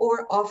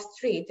 or off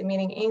street,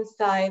 meaning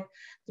inside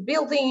the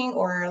building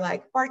or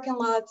like parking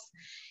lots.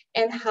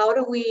 And how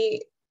do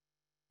we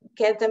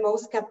get the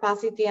most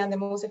capacity and the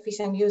most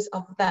efficient use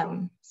of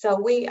them? So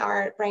we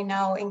are right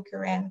now in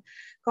current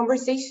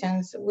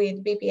conversations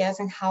with BPS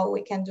and how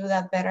we can do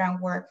that better and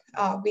work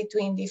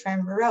between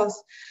different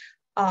bureaus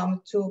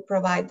to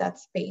provide that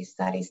space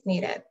that is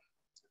needed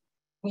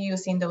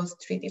using those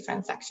 3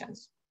 different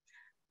sections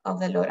of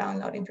the load and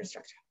unload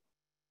infrastructure.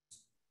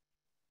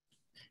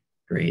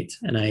 Great,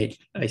 and I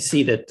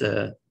see that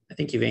I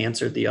think you've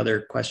answered the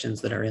other questions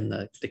that are in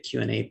the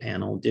Q&A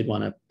panel. Did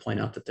want to point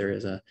out that there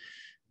is a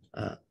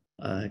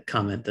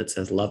comment that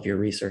says "Love your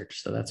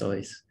research," so that's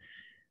always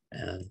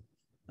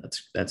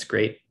that's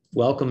great.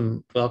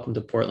 Welcome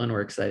to Portland.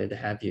 We're excited to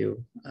have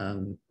you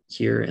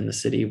here in the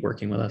city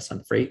working with us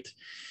on freight,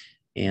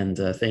 and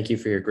thank you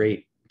for your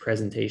great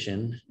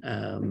presentation.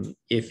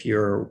 If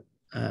you're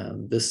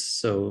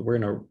so we're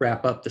going to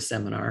wrap up the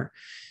seminar.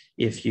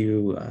 If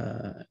you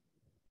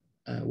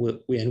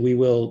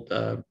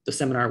the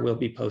seminar will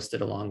be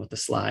posted along with the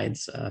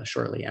slides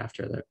shortly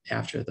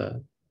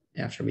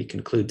after we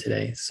conclude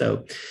today.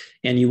 So,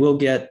 and you will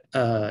get,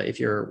 if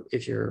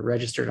you're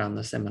registered on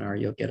the seminar,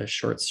 you'll get a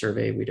short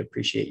survey. We'd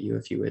appreciate you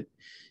if you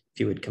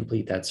would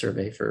complete that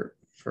survey for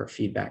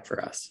feedback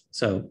for us.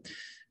 So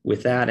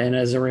with that, and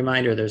as a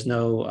reminder, there's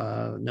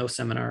no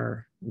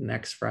seminar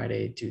next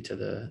Friday due to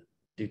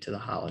the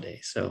holiday.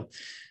 So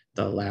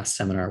the last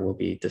seminar will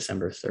be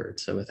December 3rd.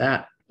 So with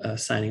that,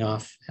 signing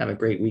off, have a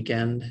great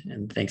weekend.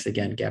 And thanks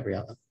again,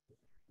 Gabriela.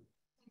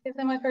 Thank you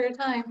so much for your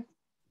time.